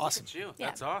people. Awesome. Look at you. Yeah.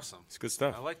 That's awesome. It's good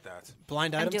stuff. I like that.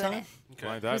 Blind I'm item doing time? it. Okay.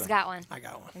 Blind Who's item. got one? I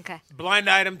got one. Okay. Blind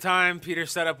item time. Peter,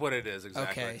 set up what it is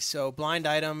exactly. Okay, so blind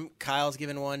item, Kyle's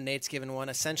given one, Nate's given one.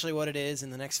 Essentially what it is,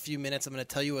 in the next few minutes, I'm going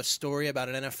to tell you a story about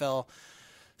an NFL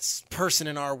person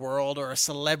in our world or a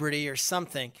celebrity or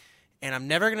something. And I'm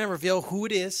never going to reveal who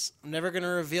it is. I'm never going to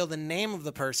reveal the name of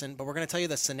the person, but we're going to tell you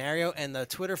the scenario, and the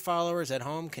Twitter followers at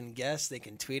home can guess. They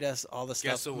can tweet us all the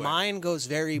Guess stuff. away. Mine goes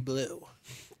very blue.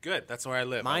 Good. That's where I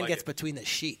live. I Mine like gets it. between the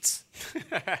sheets.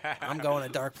 I'm going to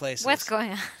dark places. What's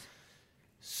going on?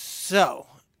 So,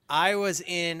 I was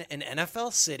in an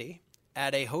NFL city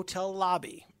at a hotel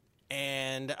lobby,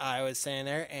 and I was standing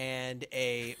there, and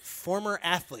a former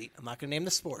athlete, I'm not going to name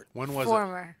the sport. When was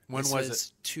Former. it? When This was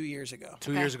it? 2 years ago.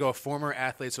 2 years ago, a former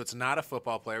athlete, so it's not a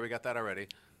football player. We got that already.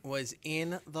 Was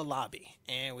in the lobby,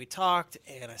 and we talked,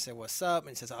 and I said, "What's up?" And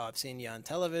he says, "Oh, I've seen you on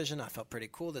television. I felt pretty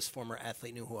cool. This former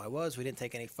athlete knew who I was. We didn't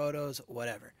take any photos,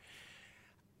 whatever."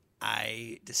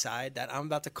 I decide that I'm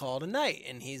about to call it a night,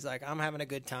 and he's like, "I'm having a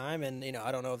good time, and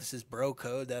I don't know if this is bro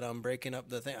code that I'm breaking up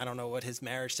the thing. I don't know what his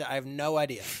marriage said. I have no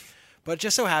idea, but it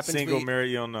just so happens Single,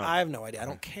 married, you don't know. I have no idea. I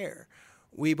don't care."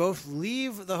 We both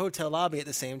leave the hotel lobby at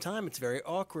the same time. It's very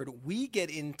awkward. We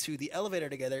get into the elevator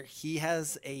together. He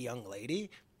has a young lady.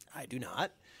 I do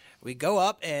not. We go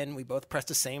up, and we both press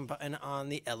the same button on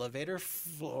the elevator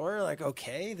floor. Like,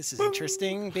 okay, this is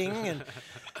interesting, bing.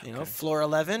 And, floor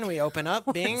 11, we open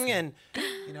up, bing. And,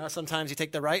 You know, sometimes you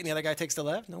take the right and the other guy takes the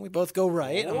left. No, we both go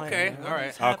right. I'm like, Okay, all right.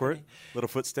 what's Awkward. happening? Little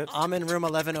footsteps. I'm in room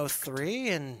 1103,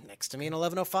 and next to me in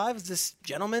 1105 is this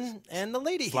gentleman and the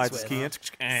lady Slides he's his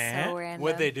with. key in. So random.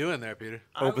 What'd they do in there, Peter?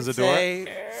 Opens I the would door.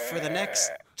 say for the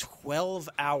next 12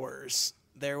 hours,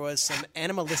 there was some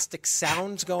animalistic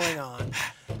sounds going on.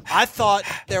 I thought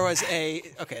there was a.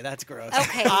 Okay, that's gross.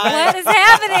 Okay, what is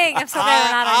happening? I'm so glad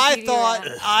we're not on TV right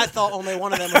now. I thought only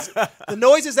one of them was the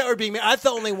noises that were being made. I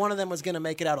thought only one of them was going to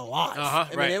make it out alive.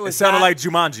 right. It It was sounded that- like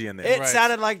Jumanji in there. It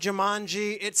sounded like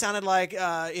Jumanji. It sounded like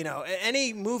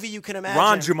any movie you can imagine.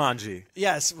 Ron Jumanji.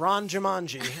 Yes, Ron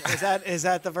Jumanji. Is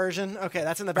that the version? Okay,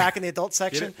 that's in the back in the adult Get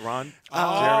section. it? Ron?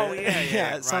 Oh, Jerry? yeah.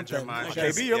 Yeah, something. Jumanji. Okay.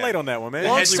 KB, you're late on that one, man.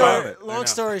 Long Usually story, we're on it. long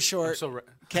story short, so re-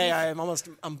 Kay,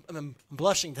 I'm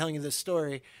blushing telling you this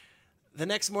story. The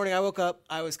next morning I woke up,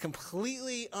 I was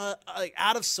completely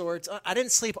out of sorts. I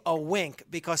didn't sleep a wink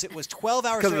because it was 12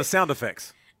 hours. Because of the sound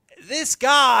effects. This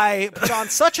guy put on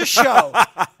such a show,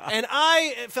 and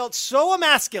I felt so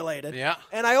emasculated. Yeah.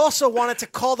 And I also wanted to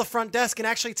call the front desk and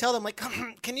actually tell them, like,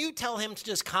 can you tell him to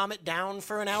just calm it down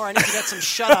for an hour? I need to get some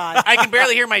shut-eye. I can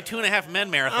barely hear my 2.5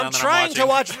 Men marathon. I'm that trying to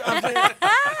watching. watch.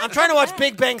 I'm trying to watch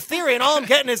Big Bang Theory, and all I'm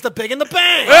getting is the Big and the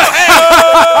Bang.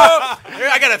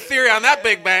 I got a theory on that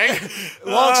Big Bang.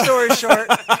 Long story short.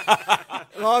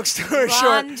 Ron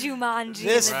Jumanji.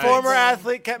 This Right. former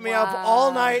athlete kept me up Wow.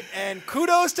 all night, and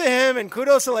kudos to him, and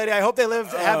kudos to the lady. I hope they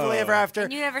lived happily ever after.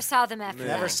 And you never saw them after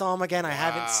Never that. saw him again. I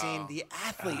haven't seen the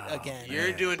athlete again.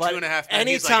 You're doing But 2.5 Men.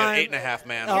 He's like anytime- an 8.5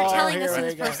 Man. Oh, You're telling here us who we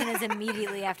this go. person is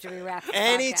immediately after we wrap the podcast.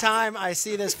 Anytime I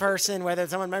see this person, whether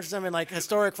someone mentions them in like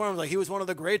historic forms, like he was one of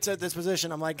the greats at this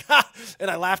position, I'm like, ha! And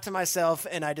I laugh to myself,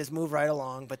 and I just move right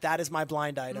along. But that is my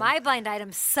blind item. My blind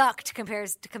item sucked compared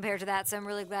to that, so I'm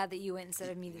really glad that you went instead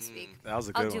of me this week. That was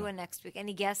a I'll good do one. one next week.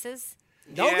 Any guesses?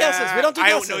 No guesses. We don't do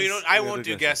guesses. No, you don't. I We won't don't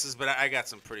do do guesses, but I got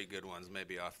some pretty good ones,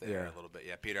 maybe off there Yeah. a little bit.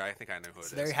 Yeah, Peter, I think I know who it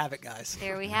is. There you have it, guys.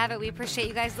 There we have it. We appreciate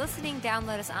you guys listening.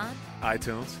 Download us on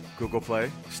iTunes, Google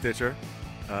Play, Stitcher.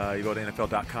 You go to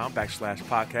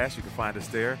NFL.com/podcast. You can find us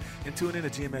there. And tune in to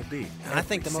GMFB. And I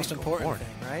think the most important morning.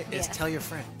 thing, right, is Yeah. tell your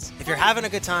friends. If you're having a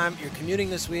good time, you're commuting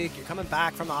this week, you're coming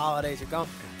back from the holidays, you're going,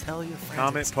 tell your friends.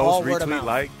 Comment, It's all post, word of retweet, mouth.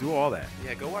 like, do all that.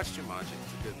 Yeah, go watch Jumanji.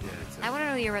 It's a good movie. I want to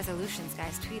know your resolutions,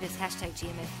 guys. Tweet us,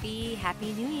 #GMFB.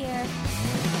 Happy New Year.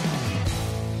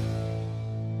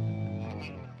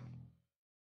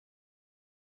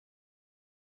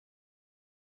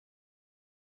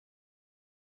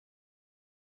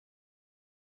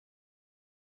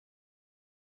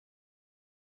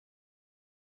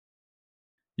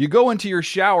 You go into your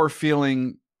shower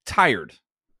feeling tired,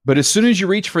 but as soon as you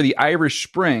reach for the Irish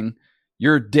Spring,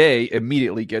 your day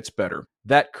immediately gets better.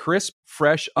 That crisp,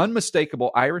 fresh,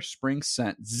 unmistakable Irish Spring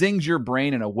scent zings your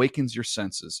brain and awakens your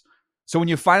senses. So when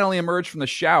you finally emerge from the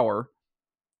shower,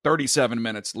 37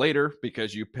 minutes later,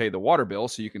 because you pay the water bill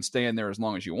so you can stay in there as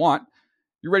long as you want,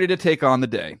 you're ready to take on the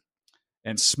day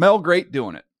and smell great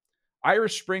doing it.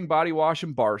 Irish Spring Body Wash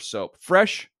and Bar Soap.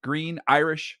 Fresh, green,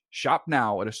 Irish. Shop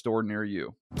now at a store near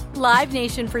you. Live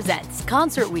Nation presents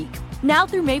Concert Week. Now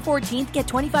through May 14th, get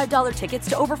 $25 tickets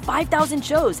to over 5,000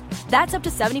 shows. That's up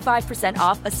to 75%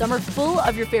 off a summer full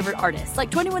of your favorite artists like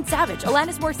 21 Savage,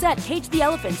 Alanis Morissette, Cage the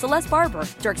Elephant, Celeste Barber,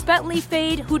 Dierks Bentley,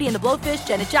 Fade, Hootie and the Blowfish,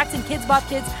 Janet Jackson, Kids Bop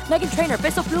Kids, Meghan Trainor,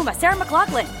 Bissell Pluma, Sarah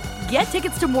McLachlan. Get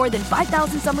tickets to more than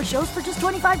 5,000 summer shows for just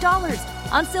 $25.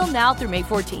 Until now through May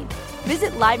 14th.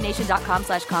 Visit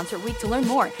LiveNation.com/Concert Week to learn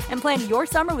more and plan your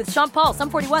summer with Sean Paul,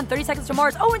 Sum 41, 30 Seconds to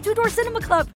Mars, and Two Door Cinema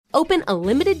Club. Open a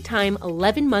limited-time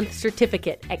 11-month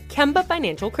certificate at Kemba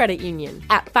Financial Credit Union.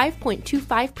 At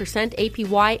 5.25%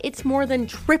 APY, it's more than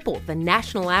triple the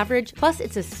national average, plus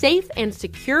it's a safe and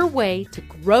secure way to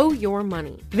grow your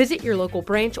money. Visit your local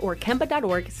branch or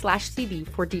kemba.org/CD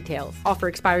for details. Offer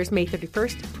expires May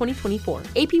 31st, 2024.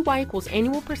 APY equals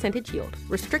annual percentage yield.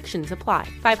 Restrictions apply.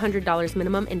 $500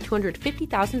 minimum and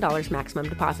 $250,000 maximum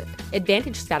deposit.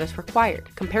 Advantage status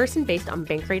required. Comparison based on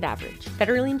bank rate average.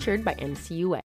 Federally insured by NCUA.